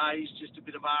few days, just a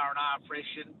bit of R&R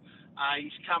freshen.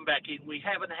 He's come back in. We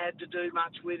haven't had to do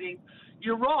much with him.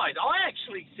 You're right. I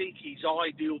actually think his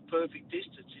ideal perfect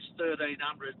distance is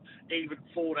 1,300, even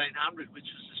 1,400, which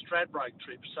was the Stradbroke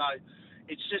trip. So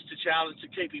it's just a challenge to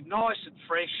keep him nice and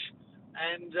fresh.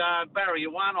 And Barrier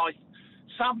 1,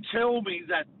 some tell me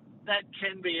that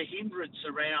can be a hindrance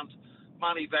around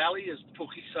Money Valley, as the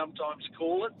bookies sometimes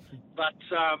call it. But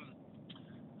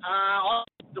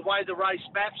the way the race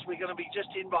maps, we're going to be just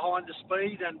in behind the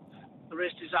speed, and the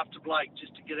rest is up to Blake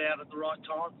just to get out at the right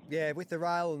time. Yeah, with the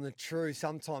rail and the true,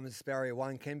 sometimes Barrier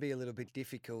 1 can be a little bit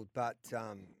difficult, but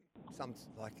I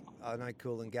know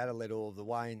Coolangatta led all of the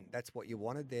way, and that's what you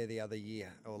wanted there the other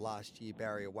year, or last year,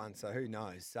 Barrier 1, so who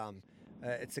knows.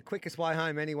 It's the quickest way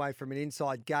home anyway from an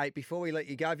inside gate. Before we let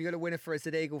you go, have you got a winner for us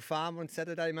at Eagle Farm on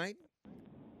Saturday, mate?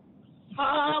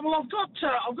 Well, I've got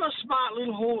a smart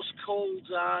little horse called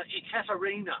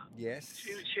Ekaterina. Yes.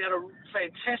 She had a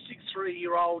fantastic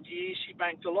 3-year-old year. She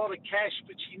banked a lot of cash,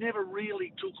 but she never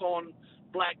really took on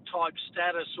black type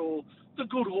status or the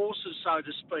good horses, so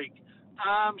to speak.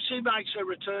 She makes her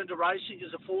return to racing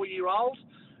as a 4-year-old.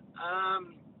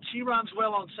 She runs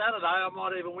well on Saturday. I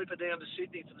might even whip her down to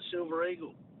Sydney for the Silver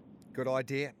Eagle. Good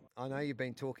idea. I know you've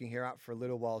been talking her up for a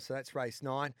little while, so that's race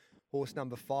 9. Horse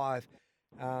number 5.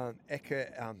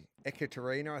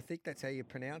 Ekaterina, I think that's how you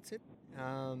pronounce it.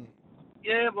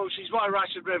 Yeah, well, she's my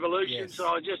Russian Revolution, yes. so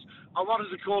I wanted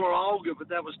to call her Olga, but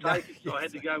that was taken, so I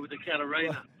had to go with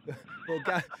Ekaterina.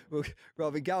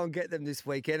 Robbie, go and get them this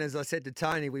weekend. As I said to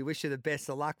Tony, we wish you the best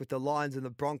of luck with the Lions and the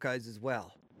Broncos as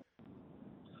well.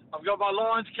 I've got my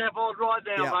Lions cap on right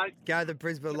now, mate. Go the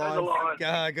Brisbane Lions.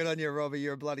 Good on you, Robbie.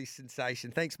 You're a bloody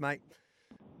sensation. Thanks, mate.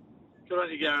 Good on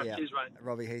you, Gareth. Cheers, mate.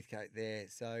 Robbie Heathcote there.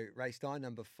 So race 9,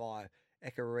 number 5,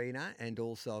 Ekaterina, and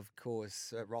also, of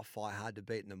course, Rothfire, hard to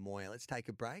beat in the Moya. Let's take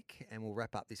a break, and we'll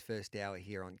wrap up this first hour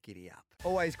here on Giddy Up.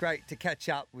 Always great to catch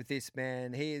up with this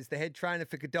man. He is the head trainer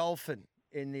for Godolphin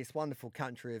in this wonderful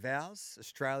country of ours,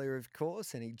 Australia, of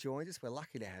course, and he joins us. We're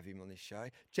lucky to have him on this show.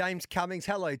 James Cummings,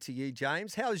 hello to you,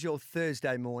 James. How's your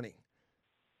Thursday morning?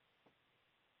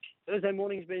 Thursday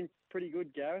morning's been pretty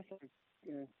good, Gareth.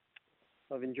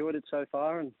 I've enjoyed it so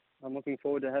far, and I'm looking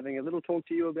forward to having a little talk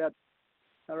to you about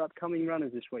our upcoming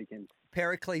runners this weekend.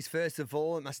 Pericles, first of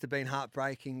all, it must have been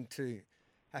heartbreaking to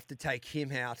have to take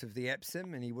him out of the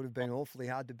Epsom, and he would have been awfully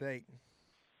hard to beat.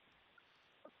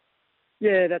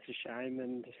 Yeah, that's a shame.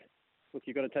 And look,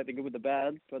 you've got to take the good with the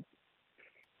bad. But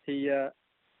he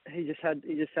just had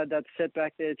that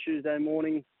setback there Tuesday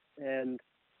morning, and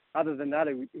other than that,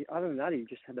 he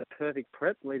just had the perfect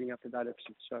prep leading up to that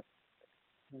Epsom. So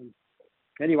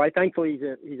anyway, thankfully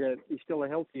he's still a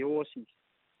healthy horse. His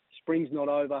spring's not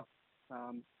over.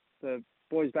 The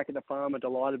boys back at the farm are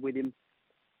delighted with him,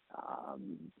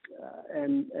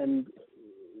 and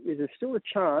there's still a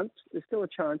chance. There's still a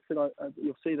chance that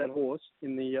you'll see that horse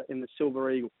in the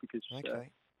Silver Eagle because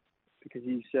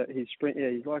his spring.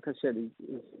 Yeah, he's like I said,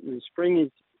 his spring is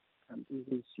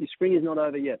not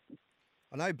over yet.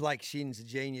 I know Blake Shinn's a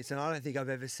genius, and I don't think I've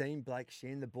ever seen Blake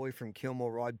Shinn, the boy from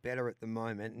Kilmore, ride better at the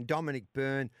moment. And Dominic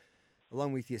Byrne,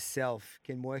 along with yourself,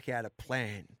 can work out a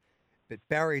plan. But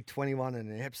Barry 21 and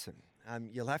an Epsom,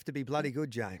 you'll have to be bloody good,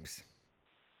 James.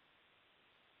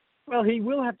 Well, he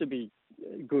will have to be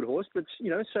a good horse, but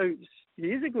so he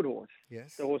is a good horse.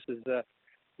 Yes. The horse is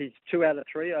he's 2 out of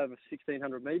 3 over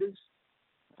 1,600 metres.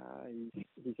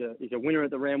 He's a winner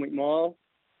at the Randwick Mile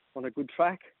on a good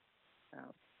track.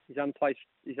 His unplaced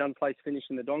finish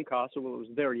in the Doncaster, well, it was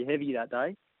very heavy that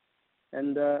day,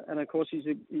 and of course he's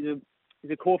a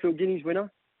Caulfield Guineas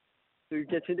winner who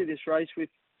gets into this race with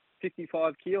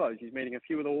 55 kilos. He's meeting a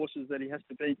few of the horses that he has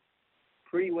to beat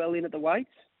pretty well in at the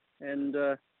weights, and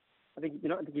I think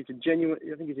he's a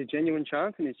genuine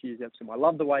chance in this year's Epsom. I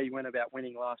love the way he went about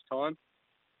winning last time,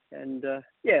 and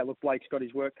look, Blake's got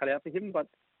his work cut out for him, but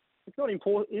it's not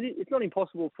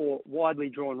impossible for widely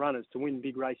drawn runners to win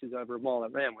big races over a mile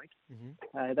at Randwick.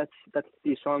 Mm-hmm. That's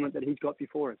the assignment that he's got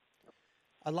before him.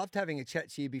 I loved having a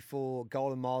chat to you before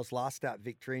Golden Mile's last start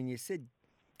victory, and you said,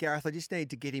 Gareth, I just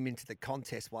need to get him into the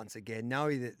contest once again,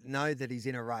 know that he's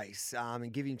in a race,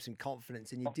 and give him some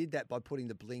confidence. And you did that by putting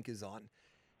the blinkers on.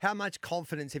 How much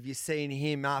confidence have you seen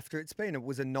him after it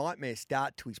was a nightmare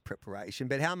start to his preparation,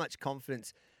 but how much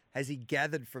confidence has he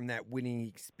gathered from that winning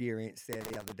experience there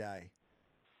the other day?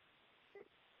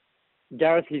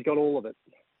 Gareth, he's got all of it.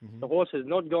 Mm-hmm. The horse has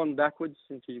not gone backwards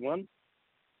since he won.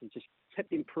 He just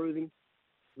kept improving.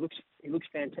 He looks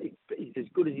fantastic. He's as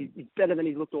good as he's better than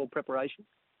he's looked all preparation.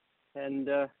 And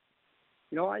I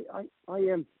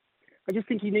just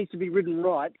think he needs to be ridden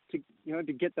right to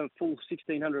get the full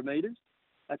 1,600 metres.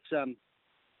 That's for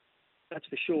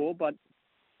sure. But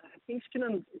things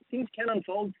can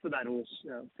unfold for that horse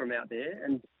from out there,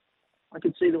 and I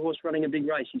could see the horse running a big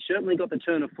race. He's certainly got the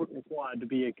turn of foot required to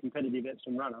be a competitive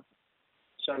Epsom runner.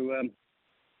 So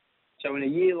in a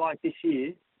year like this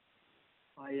year,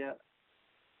 I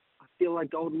feel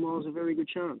like Golden Mile's a very good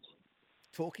chance.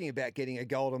 Talking about getting a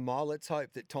Golden Mile, let's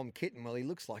hope that Tom Kitten, he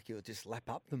looks like he'll just lap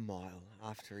up the mile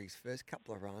after his first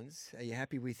couple of runs. Are you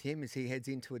happy with him as he heads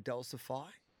into a Dulcify?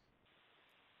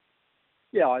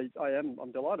 Yeah, I am.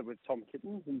 I'm delighted with Tom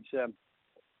Kitten. He's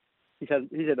had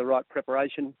the right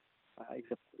preparation.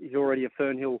 He's already a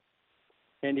Fernhill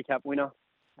handicap winner.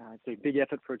 It's a big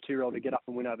effort for a 2-year-old to get up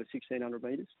and win over 1,600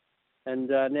 metres. And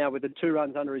now with the 2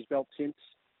 runs under his belt since,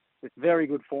 with very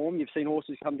good form, you've seen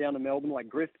horses come down to Melbourne like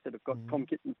Griff that have got Tom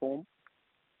Kitten form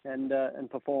and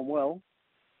perform well.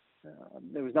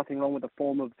 There was nothing wrong with the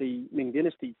form of the Ming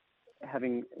Dynasty,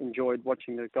 having enjoyed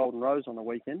watching the Golden Rose on the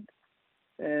weekend.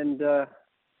 And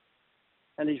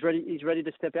he's ready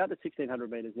to step out to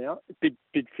 1,600 metres now. Big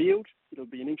field. It'll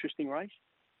be an interesting race.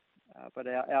 But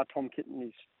our Tom Kitten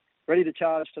is ready to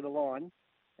charge to the line,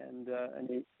 and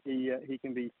he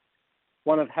can be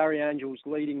one of Harry Angel's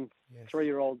leading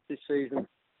 3-year-olds this season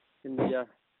in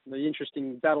the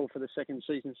interesting battle for the second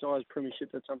season size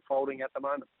premiership that's unfolding at the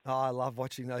moment. Oh, I love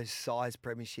watching those size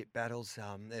premiership battles.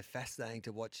 They're fascinating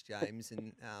to watch, James,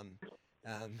 and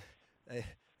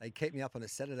they keep me up on a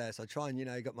Saturday, so I try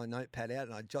and, got my notepad out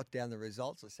and I jot down the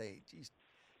results. I say, geez,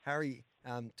 Harry,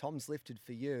 Tom's lifted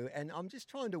for you. And I'm just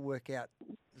trying to work out,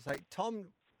 Tom,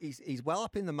 he's well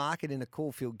up in the market in a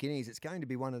Caulfield Guineas. It's going to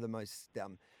be one of the most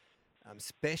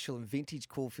special and vintage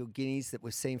Caulfield Guineas that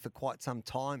we've seen for quite some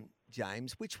time,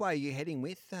 James. Which way are you heading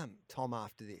with Tom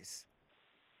after this?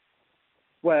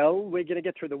 Well, we're going to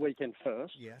get through the weekend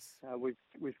first. Yes.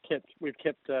 We've kept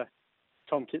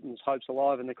Tom Kitten's hopes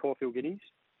alive in the Caulfield Guineas.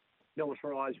 Miller's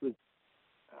Rise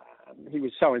he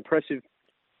was so impressive,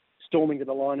 storming to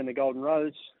the line in the Golden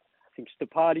Rose. I think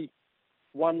Stapati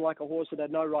won like a horse that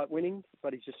had no right winning,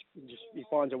 but he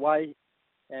finds a way,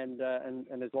 and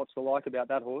there's lots to like about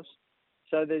that horse.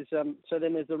 So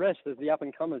then there's the rest. There's the up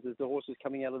and comers. There's the horses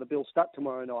coming out of the Bill Stutt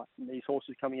tomorrow night, and these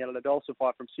horses coming out of the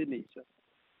Dulcify from Sydney. So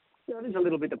there's a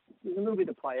little bit to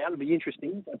play out. It'll be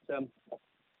interesting,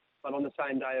 but on the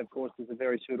same day, of course, there's a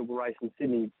very suitable race in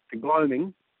Sydney, the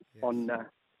Gloaming, on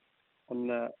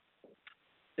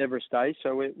Everest Day.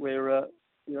 So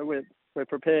we're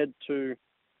prepared to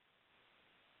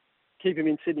keep him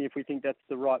in Sydney if we think that's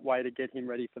the right way to get him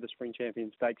ready for the Spring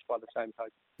Champion Stakes by the same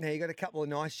token. Now, you got a couple of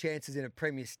nice chances in a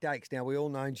Premier Stakes. Now, we all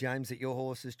know, James, that your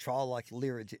horses trial like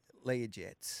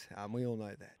Learjets. We all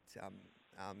know that.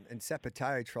 And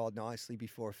Zapatero trialled nicely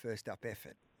before a first-up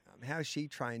effort. How's she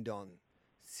trained on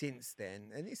since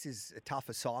then? And this is a tough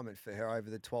assignment for her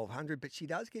over the 1200, but she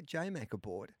does get J-Mac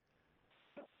aboard.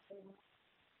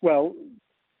 Well,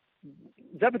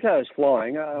 Zapatero's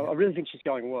flying. I really think she's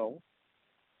going well.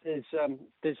 There's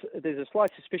a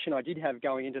slight suspicion I did have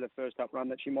going into the first up run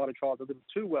that she might have trialled a little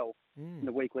too well in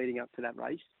the week leading up to that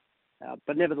race.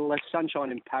 But nevertheless,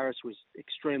 Sunshine in Paris was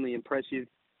extremely impressive.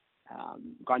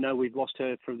 I know we've lost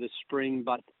her for the spring,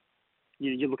 but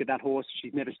you look at that horse;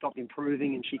 she's never stopped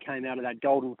improving, and she came out of that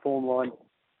golden form line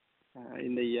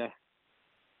in the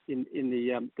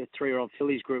 3-year-old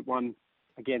fillies Group 1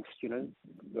 against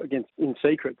In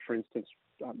Secret, for instance,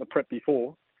 the prep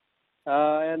before,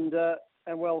 and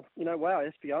well, wow,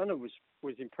 Espiona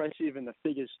was impressive, and the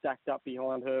figures stacked up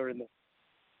behind her in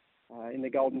the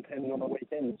Golden Pendant on the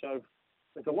weekend. So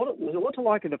there's a lot to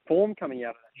like of the form coming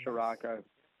out of that Chiraco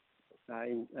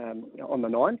on the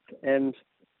 9th, and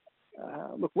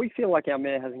look, we feel like our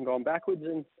mare hasn't gone backwards,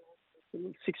 and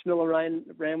 6 Miller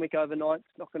Randwick overnight.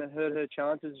 It's not going to hurt her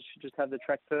chances. She should just have the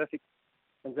track perfect,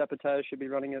 and Zapatero should be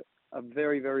running a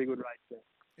very, very good race there.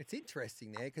 It's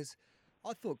interesting there because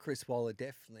I thought Chris Waller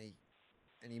definitely,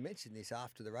 and he mentioned this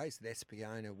after the race, that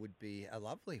Espiona would be a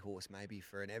lovely horse maybe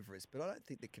for an Everest, but I don't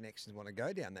think the connections want to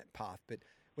go down that path. But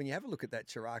when you have a look at that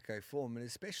Chiraco form, and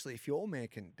especially if your mare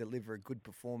can deliver a good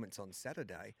performance on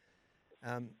Saturday,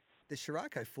 the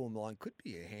Chiraco form line could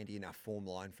be a handy enough form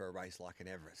line for a race like an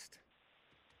Everest.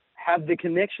 Have the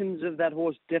connections of that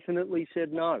horse definitely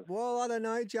said no? Well, I don't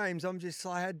know, James. I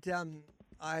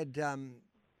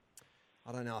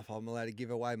don't know if I'm allowed to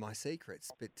give away my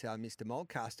secrets, but Mr.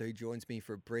 Mulcaster, who joins me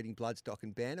for a Breeding Bloodstock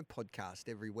and Banner podcast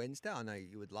every Wednesday, I know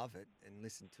you would love it and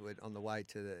listen to it on the way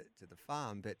to the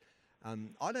farm. But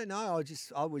I don't know.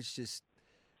 I was just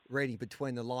reading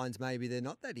between the lines. Maybe they're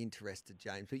not that interested,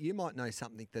 James. But you might know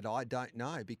something that I don't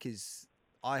know, because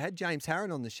I had James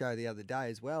Harron on the show the other day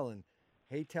as well, and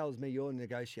he tells me your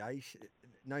negotiating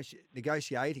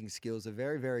skills are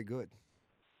very, very good.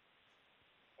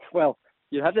 Well,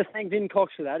 you have to thank Vin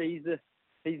Cox for that. He's the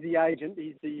agent.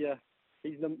 He's the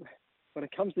when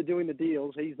it comes to doing the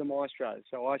deals, he's the maestro.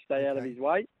 So I stay out of his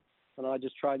way, and I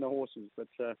just train the horses. But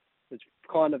it's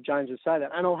kind of James to say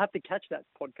that, and I'll have to catch that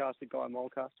podcast with Guy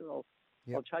Mulcaster. I'll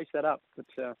chase that up. But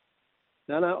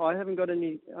no, I haven't got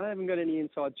any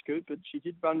inside scoop. But she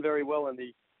did run very well in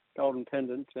the Golden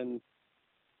Pendant, and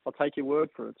I'll take your word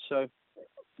for it. So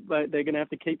they're going to have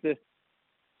to keep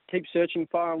searching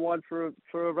far and wide for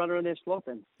a runner in their slot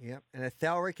then. Yeah, and a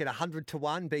Thalric at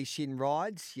 100-1, Be Shin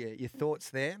rides. Your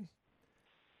thoughts there?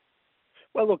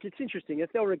 Well, look, it's interesting.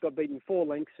 Thalric got beaten 4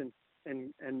 lengths, and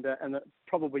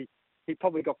he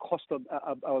probably got cost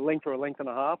a length or a length and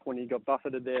a half when he got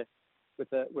buffeted there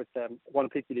with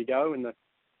 150 to go in the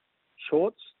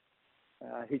shorts.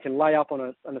 He can lay up on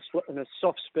a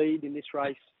soft speed in this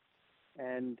race,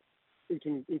 and he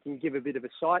can give a bit of a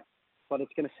sight, but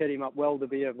it's going to set him up well to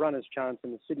be a runner's chance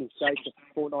in the Sydney Stakes a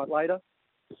fortnight later.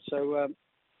 So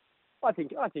I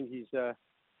think he's going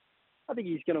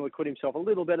to acquit himself a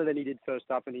little better than he did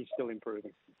first up, and he's still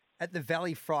improving. At the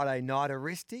Valley Friday night,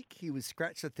 Aristic, he was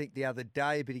scratched, I think, the other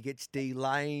day, but he gets D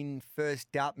Lane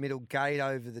first up, middle gate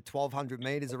over the 1,200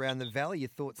 metres around the Valley. Your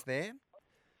thoughts there?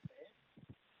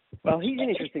 Well, he's an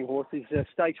interesting horse. He's a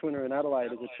stakes winner in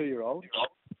Adelaide as a 2-year-old.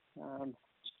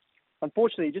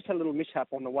 Unfortunately, he just had a little mishap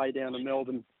on the way down to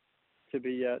Melbourne to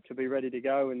be ready to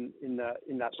go in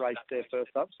that race there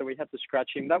first up. So we had to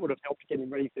scratch him. That would have helped get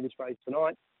him ready for this race tomorrow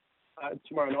night.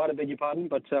 I beg your pardon,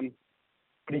 but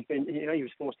he's been, he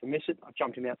was forced to miss it. I've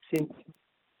jumped him out since,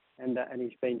 and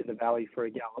he's been to the Valley for a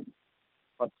gallop.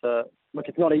 But look,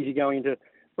 it's not easy going into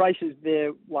races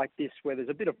there like this where there's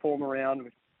a bit of form around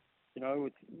with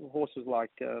horses like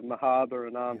Mahaba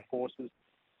and Armed Forces.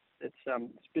 It's a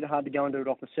bit hard to go into it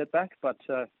off a setback, but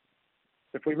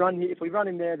if we run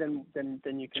him there, then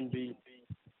you can be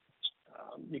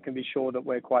sure that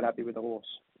we're quite happy with the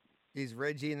horse. Is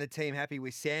Reggie and the team happy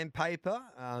with Sandpaper,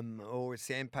 or is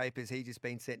Sandpaper's he just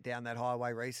been sent down that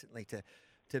highway recently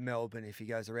to Melbourne? If he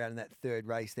goes around in that third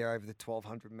race there over the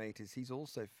 1,200 metres, he's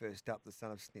also first up, the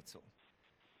son of Schnitzel.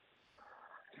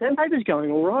 Sandpaper's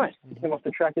going all right. He came off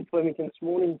the track at Flemington this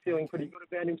morning, feeling pretty good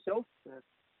about himself.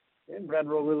 Brad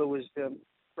Rawiller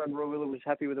was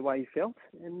happy with the way he felt,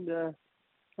 and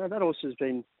that horse has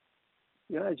been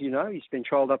as you know, he's been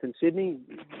trialled up in Sydney.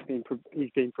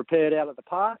 He's been prepared out at the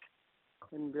park,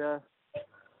 and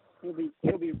he'll be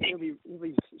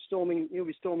storming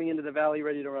into the valley,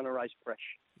 ready to run a race fresh.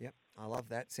 Yep, I love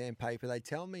that. Sandpaper. They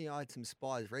tell me I had some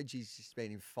spies. Reggie's just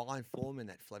been in fine form in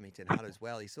that Flemington hut as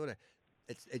well. He's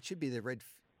it should be the Reg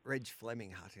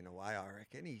Fleming hut in a way, I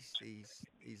reckon. He's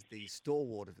the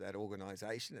stalwart of that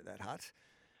organisation at that hut.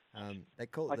 They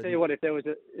call it. I tell you what, if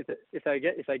they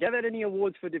gave out any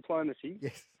awards for diplomacy,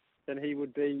 yes, then he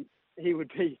would be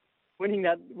winning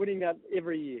that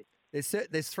every year.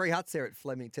 There's 3 huts there at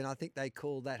Flemington. I think they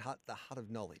call that hut the Hut of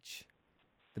Knowledge,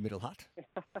 the middle hut.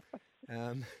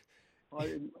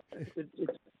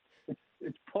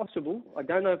 It's possible. I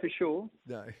don't know for sure.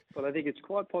 No, but I think it's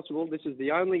quite possible. This is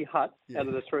the only hut out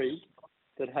of the 3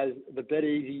 that has the Bet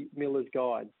Easy Miller's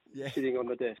Guide sitting on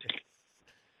the desk.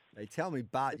 They tell me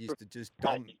Bart used to just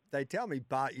dominate the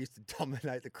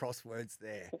crosswords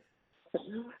there.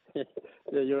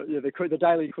 The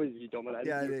daily quiz you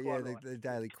dominated. The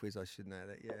daily quiz. I should know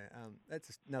that. Yeah,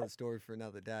 that's another story for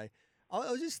another day.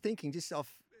 I was just thinking,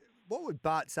 what would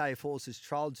Bart say if horses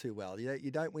trialled too well?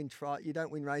 You don't win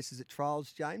races at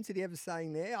trials, James. Did he have a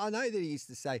saying there? I know that he used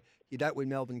to say you don't win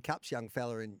Melbourne Cups, young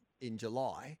fella, in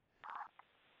July.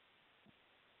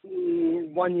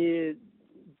 1 year.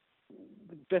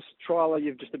 The best trialer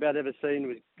you've just about ever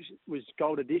seen was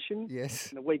Gold Edition. Yes.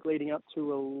 And the week leading up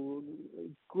to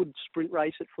a good sprint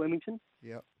race at Flemington.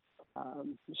 Yep.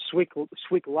 Swick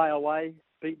lay away,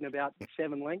 beaten about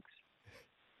 7 lengths.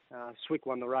 Swick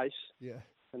won the race. Yeah.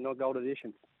 And not Gold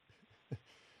Edition.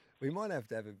 We might have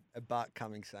to have a Bart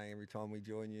Cummings saying every time we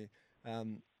join you.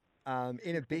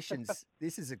 Inhibitions,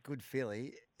 this is a good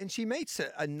filly. And she meets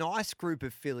a nice group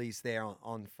of fillies there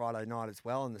on Friday night as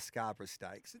well in the Scarborough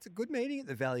Stakes. It's a good meeting at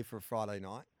the Valley for a Friday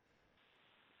night.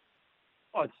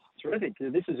 Oh, it's terrific.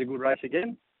 This is a good race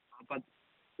again. But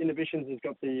Inhibitions has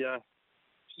got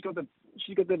she's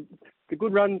got the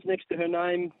good runs next to her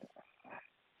name.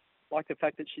 I like the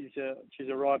fact that she's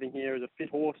arriving here as a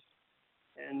fit horse,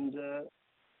 and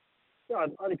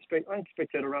I'd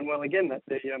expect her to run well again. That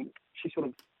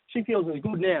she feels as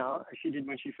good now as she did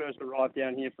when she first arrived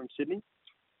down here from Sydney.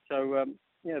 So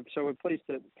so we're pleased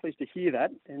to hear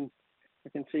that, and I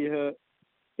can see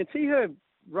her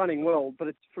running well. But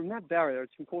it's from that barrier,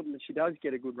 it's important that she does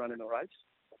get a good run in the race.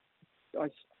 I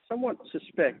somewhat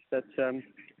suspect that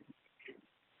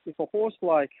if a horse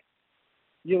like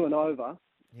Ulanova,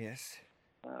 yes,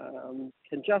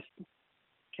 can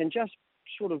just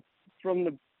sort of from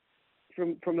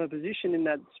a position in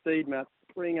that speed map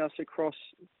bring us across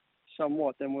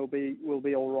somewhat, then we'll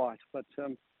be all right. But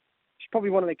she's probably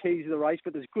one of the keys of the race.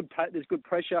 But there's good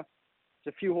pressure. There's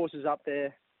a few horses up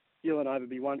there. Ulanova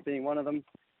being one of them.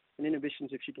 And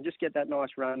Inhibitions, if she can just get that nice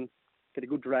run, get a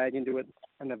good drag into it,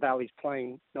 and the Valley's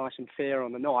playing nice and fair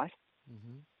on the night,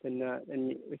 then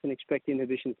we can expect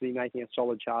Inhibitions to be making a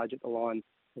solid charge at the line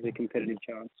as a competitive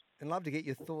chance. And love to get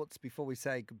your thoughts before we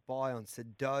say goodbye on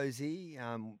Sadozi.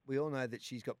 We all know that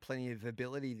she's got plenty of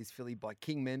ability, this filly by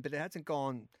Kingman, but it hasn't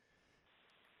gone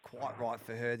quite right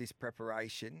for her, this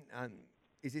preparation.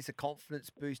 Is this a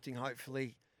confidence-boosting,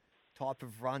 hopefully, type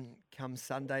of run come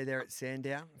Sunday there at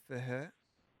Sandown for her?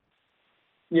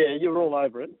 Yeah, you're all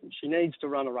over it. She needs to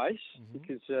run a race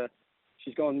because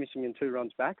she's gone missing in 2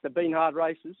 runs back. They've been hard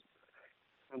races,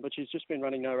 but she's just been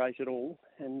running no race at all.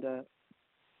 And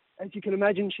as you can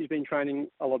imagine, she's been training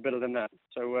a lot better than that.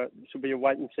 So this will be a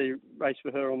wait-and-see race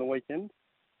for her on the weekend.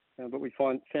 But we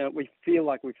feel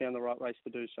like we found the right race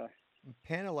to do so.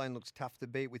 Panalone looks tough to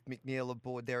beat with McNeil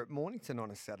aboard there at Mornington on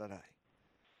a Saturday.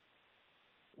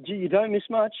 Gee, you don't miss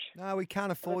much. No, we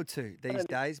can't afford to these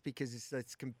days because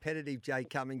it's competitive, Jay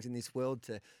Cummings, in this world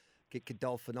to get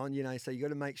Godolphin on, so you got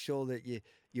to make sure that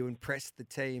you impress the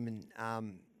team and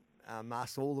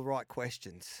ask all the right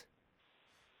questions.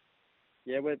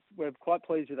 Yeah, we're quite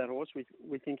pleased with that horse.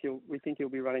 We think he'll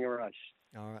be running a race.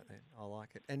 All right then, I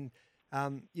like it. And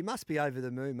you must be over the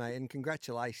moon, mate. And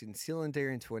congratulations, Cylinder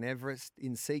into an Everest,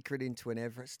 In Secret into an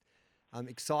Everest.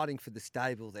 Exciting for the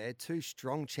stable there. 2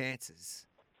 strong chances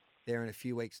there in a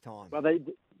few weeks' time. Well,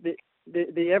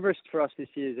 the Everest for us this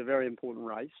year is a very important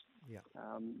race. Yeah.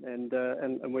 And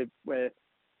we've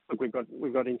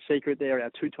got In Secret there,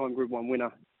 our 2-time Group 1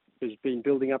 winner, who's been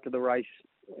building up to the race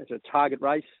as a target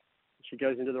race. She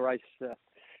goes into the race.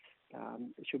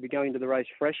 She'll be going into the race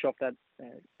fresh off that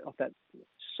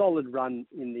solid run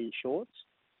in the shorts.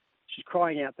 She's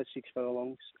crying out for 6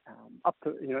 furlongs, up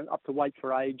to weight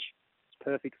for age. It's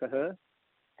perfect for her,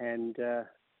 and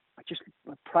I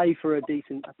pray for a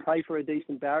decent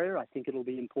barrier. I think it'll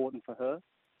be important for her.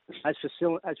 As for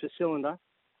Cylinder,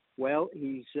 well,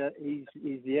 he's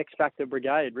the X Factor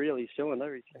brigade, really,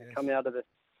 Cylinder. He's come out of the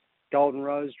Golden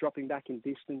Rose, dropping back in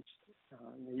distance.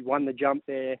 He won the jump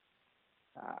there.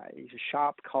 He's a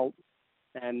sharp colt,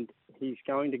 and he's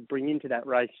going to bring into that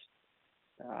race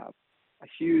a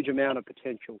huge amount of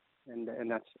potential, and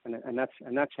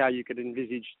that's how you could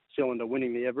envisage Cylinder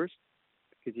winning the Everest,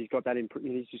 because he's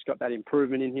just got that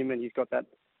improvement in him, and he's got that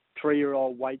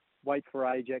 3-year-old wait for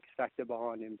age X Factor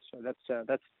behind him. So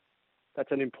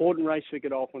that's an important race for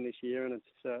Godolphin this year, and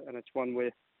it's one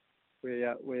where we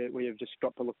have just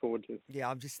got to look forward to. Yeah,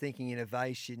 I'm just thinking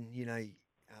innovation.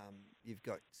 You've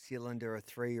got Cylinder, a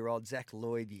 3-year-old. Zach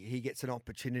Lloyd, he gets an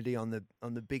opportunity on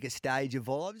the bigger stage of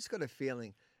all. I've just got a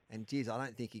feeling, and geez, I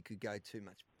don't think he could go too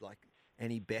much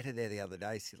any better there the other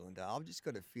day, Cylinder. I've just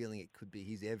got a feeling it could be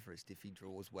his Everest if he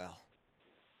draws well.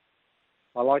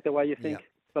 I like the way you think, Yep.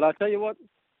 But I tell you what,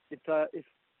 if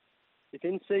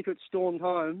In Secret stormed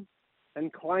home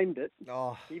and claimed it,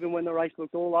 even when the race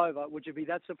looked all over, would you be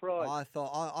that surprised? I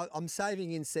thought I'm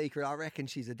saving In Secret. I reckon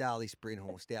she's a Darley sprint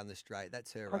horse down the straight.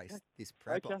 That's her race this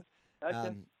prep. Okay.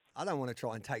 I don't want to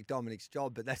try and take Dominic's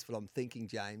job, but that's what I'm thinking,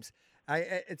 James.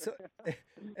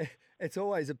 It's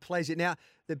always a pleasure. Now,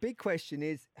 the big question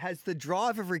is, has the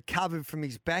driver recovered from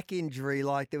his back injury?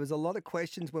 There was a lot of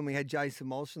questions when we had Jason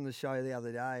Walsh on the show the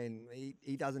other day, and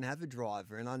he doesn't have a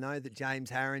driver. And I know that James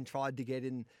Harron tried to get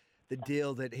in the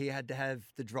deal that he had to have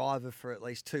the driver for at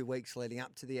least 2 weeks leading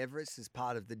up to the Everest as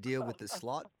part of the deal with the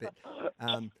slot, but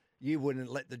you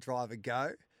wouldn't let the driver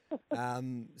go.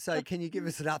 So can you give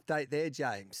us an update there,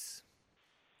 James?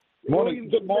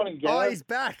 Good morning, Gary. Oh, he's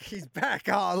back. He's back.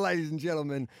 Oh, ladies and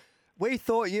gentlemen, we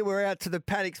thought you were out to the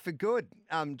paddocks for good,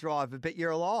 driver, but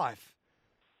you're alive.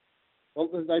 Well,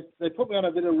 they put me on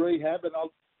a bit of rehab, and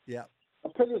I'll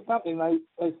tell you something.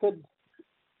 They said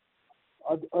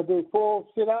I do 4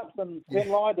 sit-ups and 10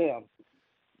 lie down.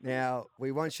 Now,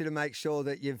 we want you to make sure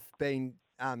that you've been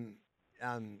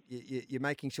you're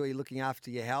making sure you're looking after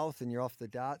your health and you're off the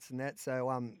darts and that.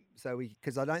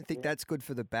 Because I don't think that's good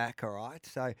for the back. All right.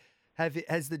 So,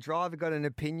 has the driver got an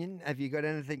opinion? Have you got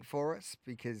anything for us?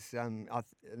 Because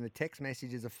the text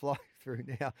messages are flowing through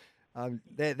now.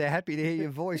 They're happy to hear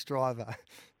your voice, driver.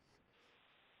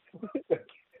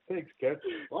 Thanks, Kev.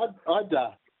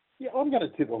 I'm going to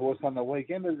tip a horse on the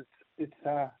weekend.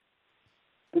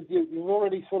 But you've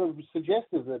already sort of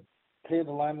suggested that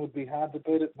Pantaloon would be hard to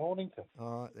beat at Mornington.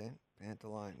 All right then,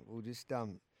 Pantaloon. We'll just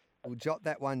we'll jot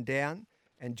that one down.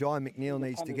 And Jai McNeil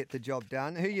needs to get the job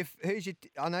done. Who's your?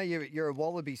 I know you're a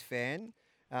Wallabies fan,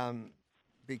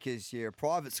 because you're a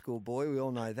private school boy. We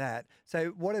all know that.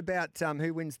 So what about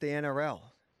who wins the NRL?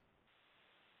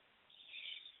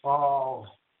 Oh,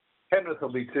 Penrith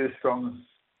will be too strong.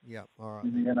 Yeah, all right.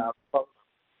 In the NRL.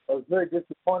 I was very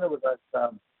disappointed with those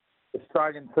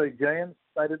Australian Fijians.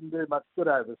 They didn't do much good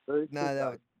overseas.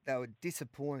 No, they were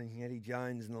disappointing, Eddie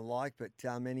Jones and the like. But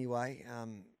anyway,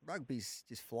 rugby's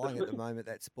just flying at the moment,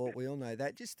 that sport. We all know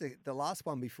that. Just the last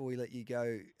one before we let you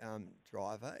go,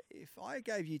 driver. If I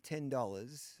gave you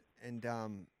 $10 and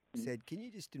said, can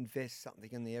you just invest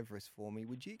something in the Everest for me?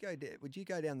 Would you go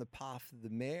down the path of the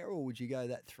mare, or would you go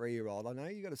that 3-year-old? I know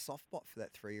you got a soft spot for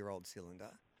that 3-year-old Cylinder.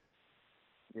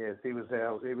 Yes, he was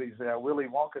our Willy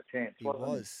Wonka chance. He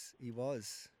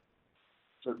was.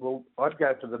 But I'd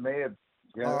go for the mare.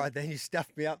 Yeah. All right, then you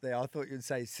stuffed me up there. I thought you'd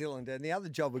say Cylinder. And the other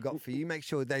job we got for you, make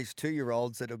sure those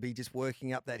 2-year-olds that'll be just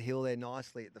working up that hill there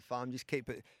nicely at the farm, just keep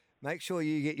it. Make sure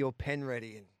you get your pen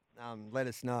ready and let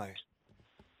us know.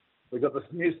 We've got the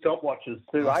new stopwatches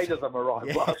too. 8 of them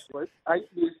arrived last week. 8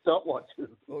 new stopwatches.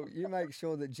 Well, you make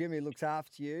sure that Jimmy looks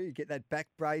after you. You get that back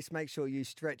brace. Make sure you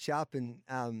stretch up and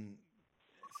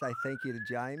say thank you to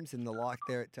James and the like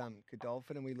there at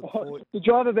Godolphin, and we look forward. The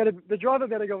driver better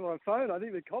go on my phone. I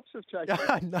think the cops have chased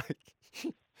him.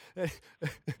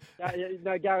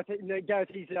 No, Gareth.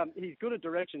 He's good at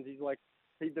directions. He's like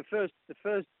the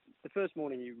first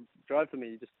morning he drove for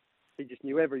me. He just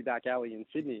knew every back alley in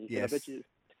Sydney. He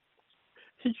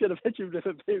said, I bet you've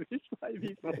never been this way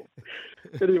before.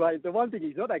 Anyway, the one thing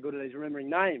he's not that good at is remembering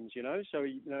names. So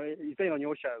he's been on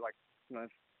your show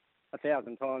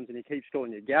 1,000 times, and he keeps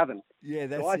calling you Gavin. Yeah,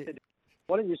 that's so I said,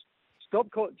 why don't you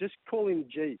just call him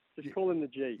G. Just call him the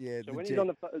G. Yeah, so when he's on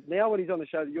when he's on the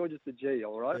show, you're just the G,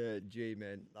 all right? Yeah, G,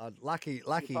 man. Lucky.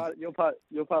 You're part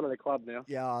of the club now.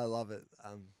 Yeah, I love it.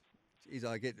 Geez,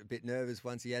 I get a bit nervous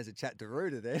once he has a chat to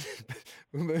Ruta then.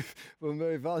 We'll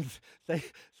move on.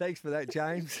 Thanks for that,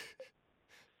 James.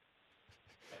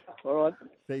 All right.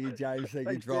 Thank you, James.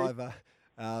 Thank you, driver.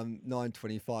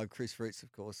 9:25. Chris Roots,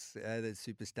 of course, the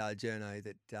superstar journo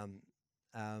that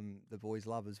the boys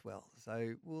love as well.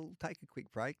 So we'll take a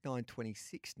quick break,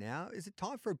 9:26 now. Is it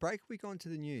time for a break? We go on to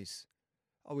the news.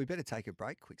 Oh, we better take a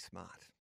break, quick smart.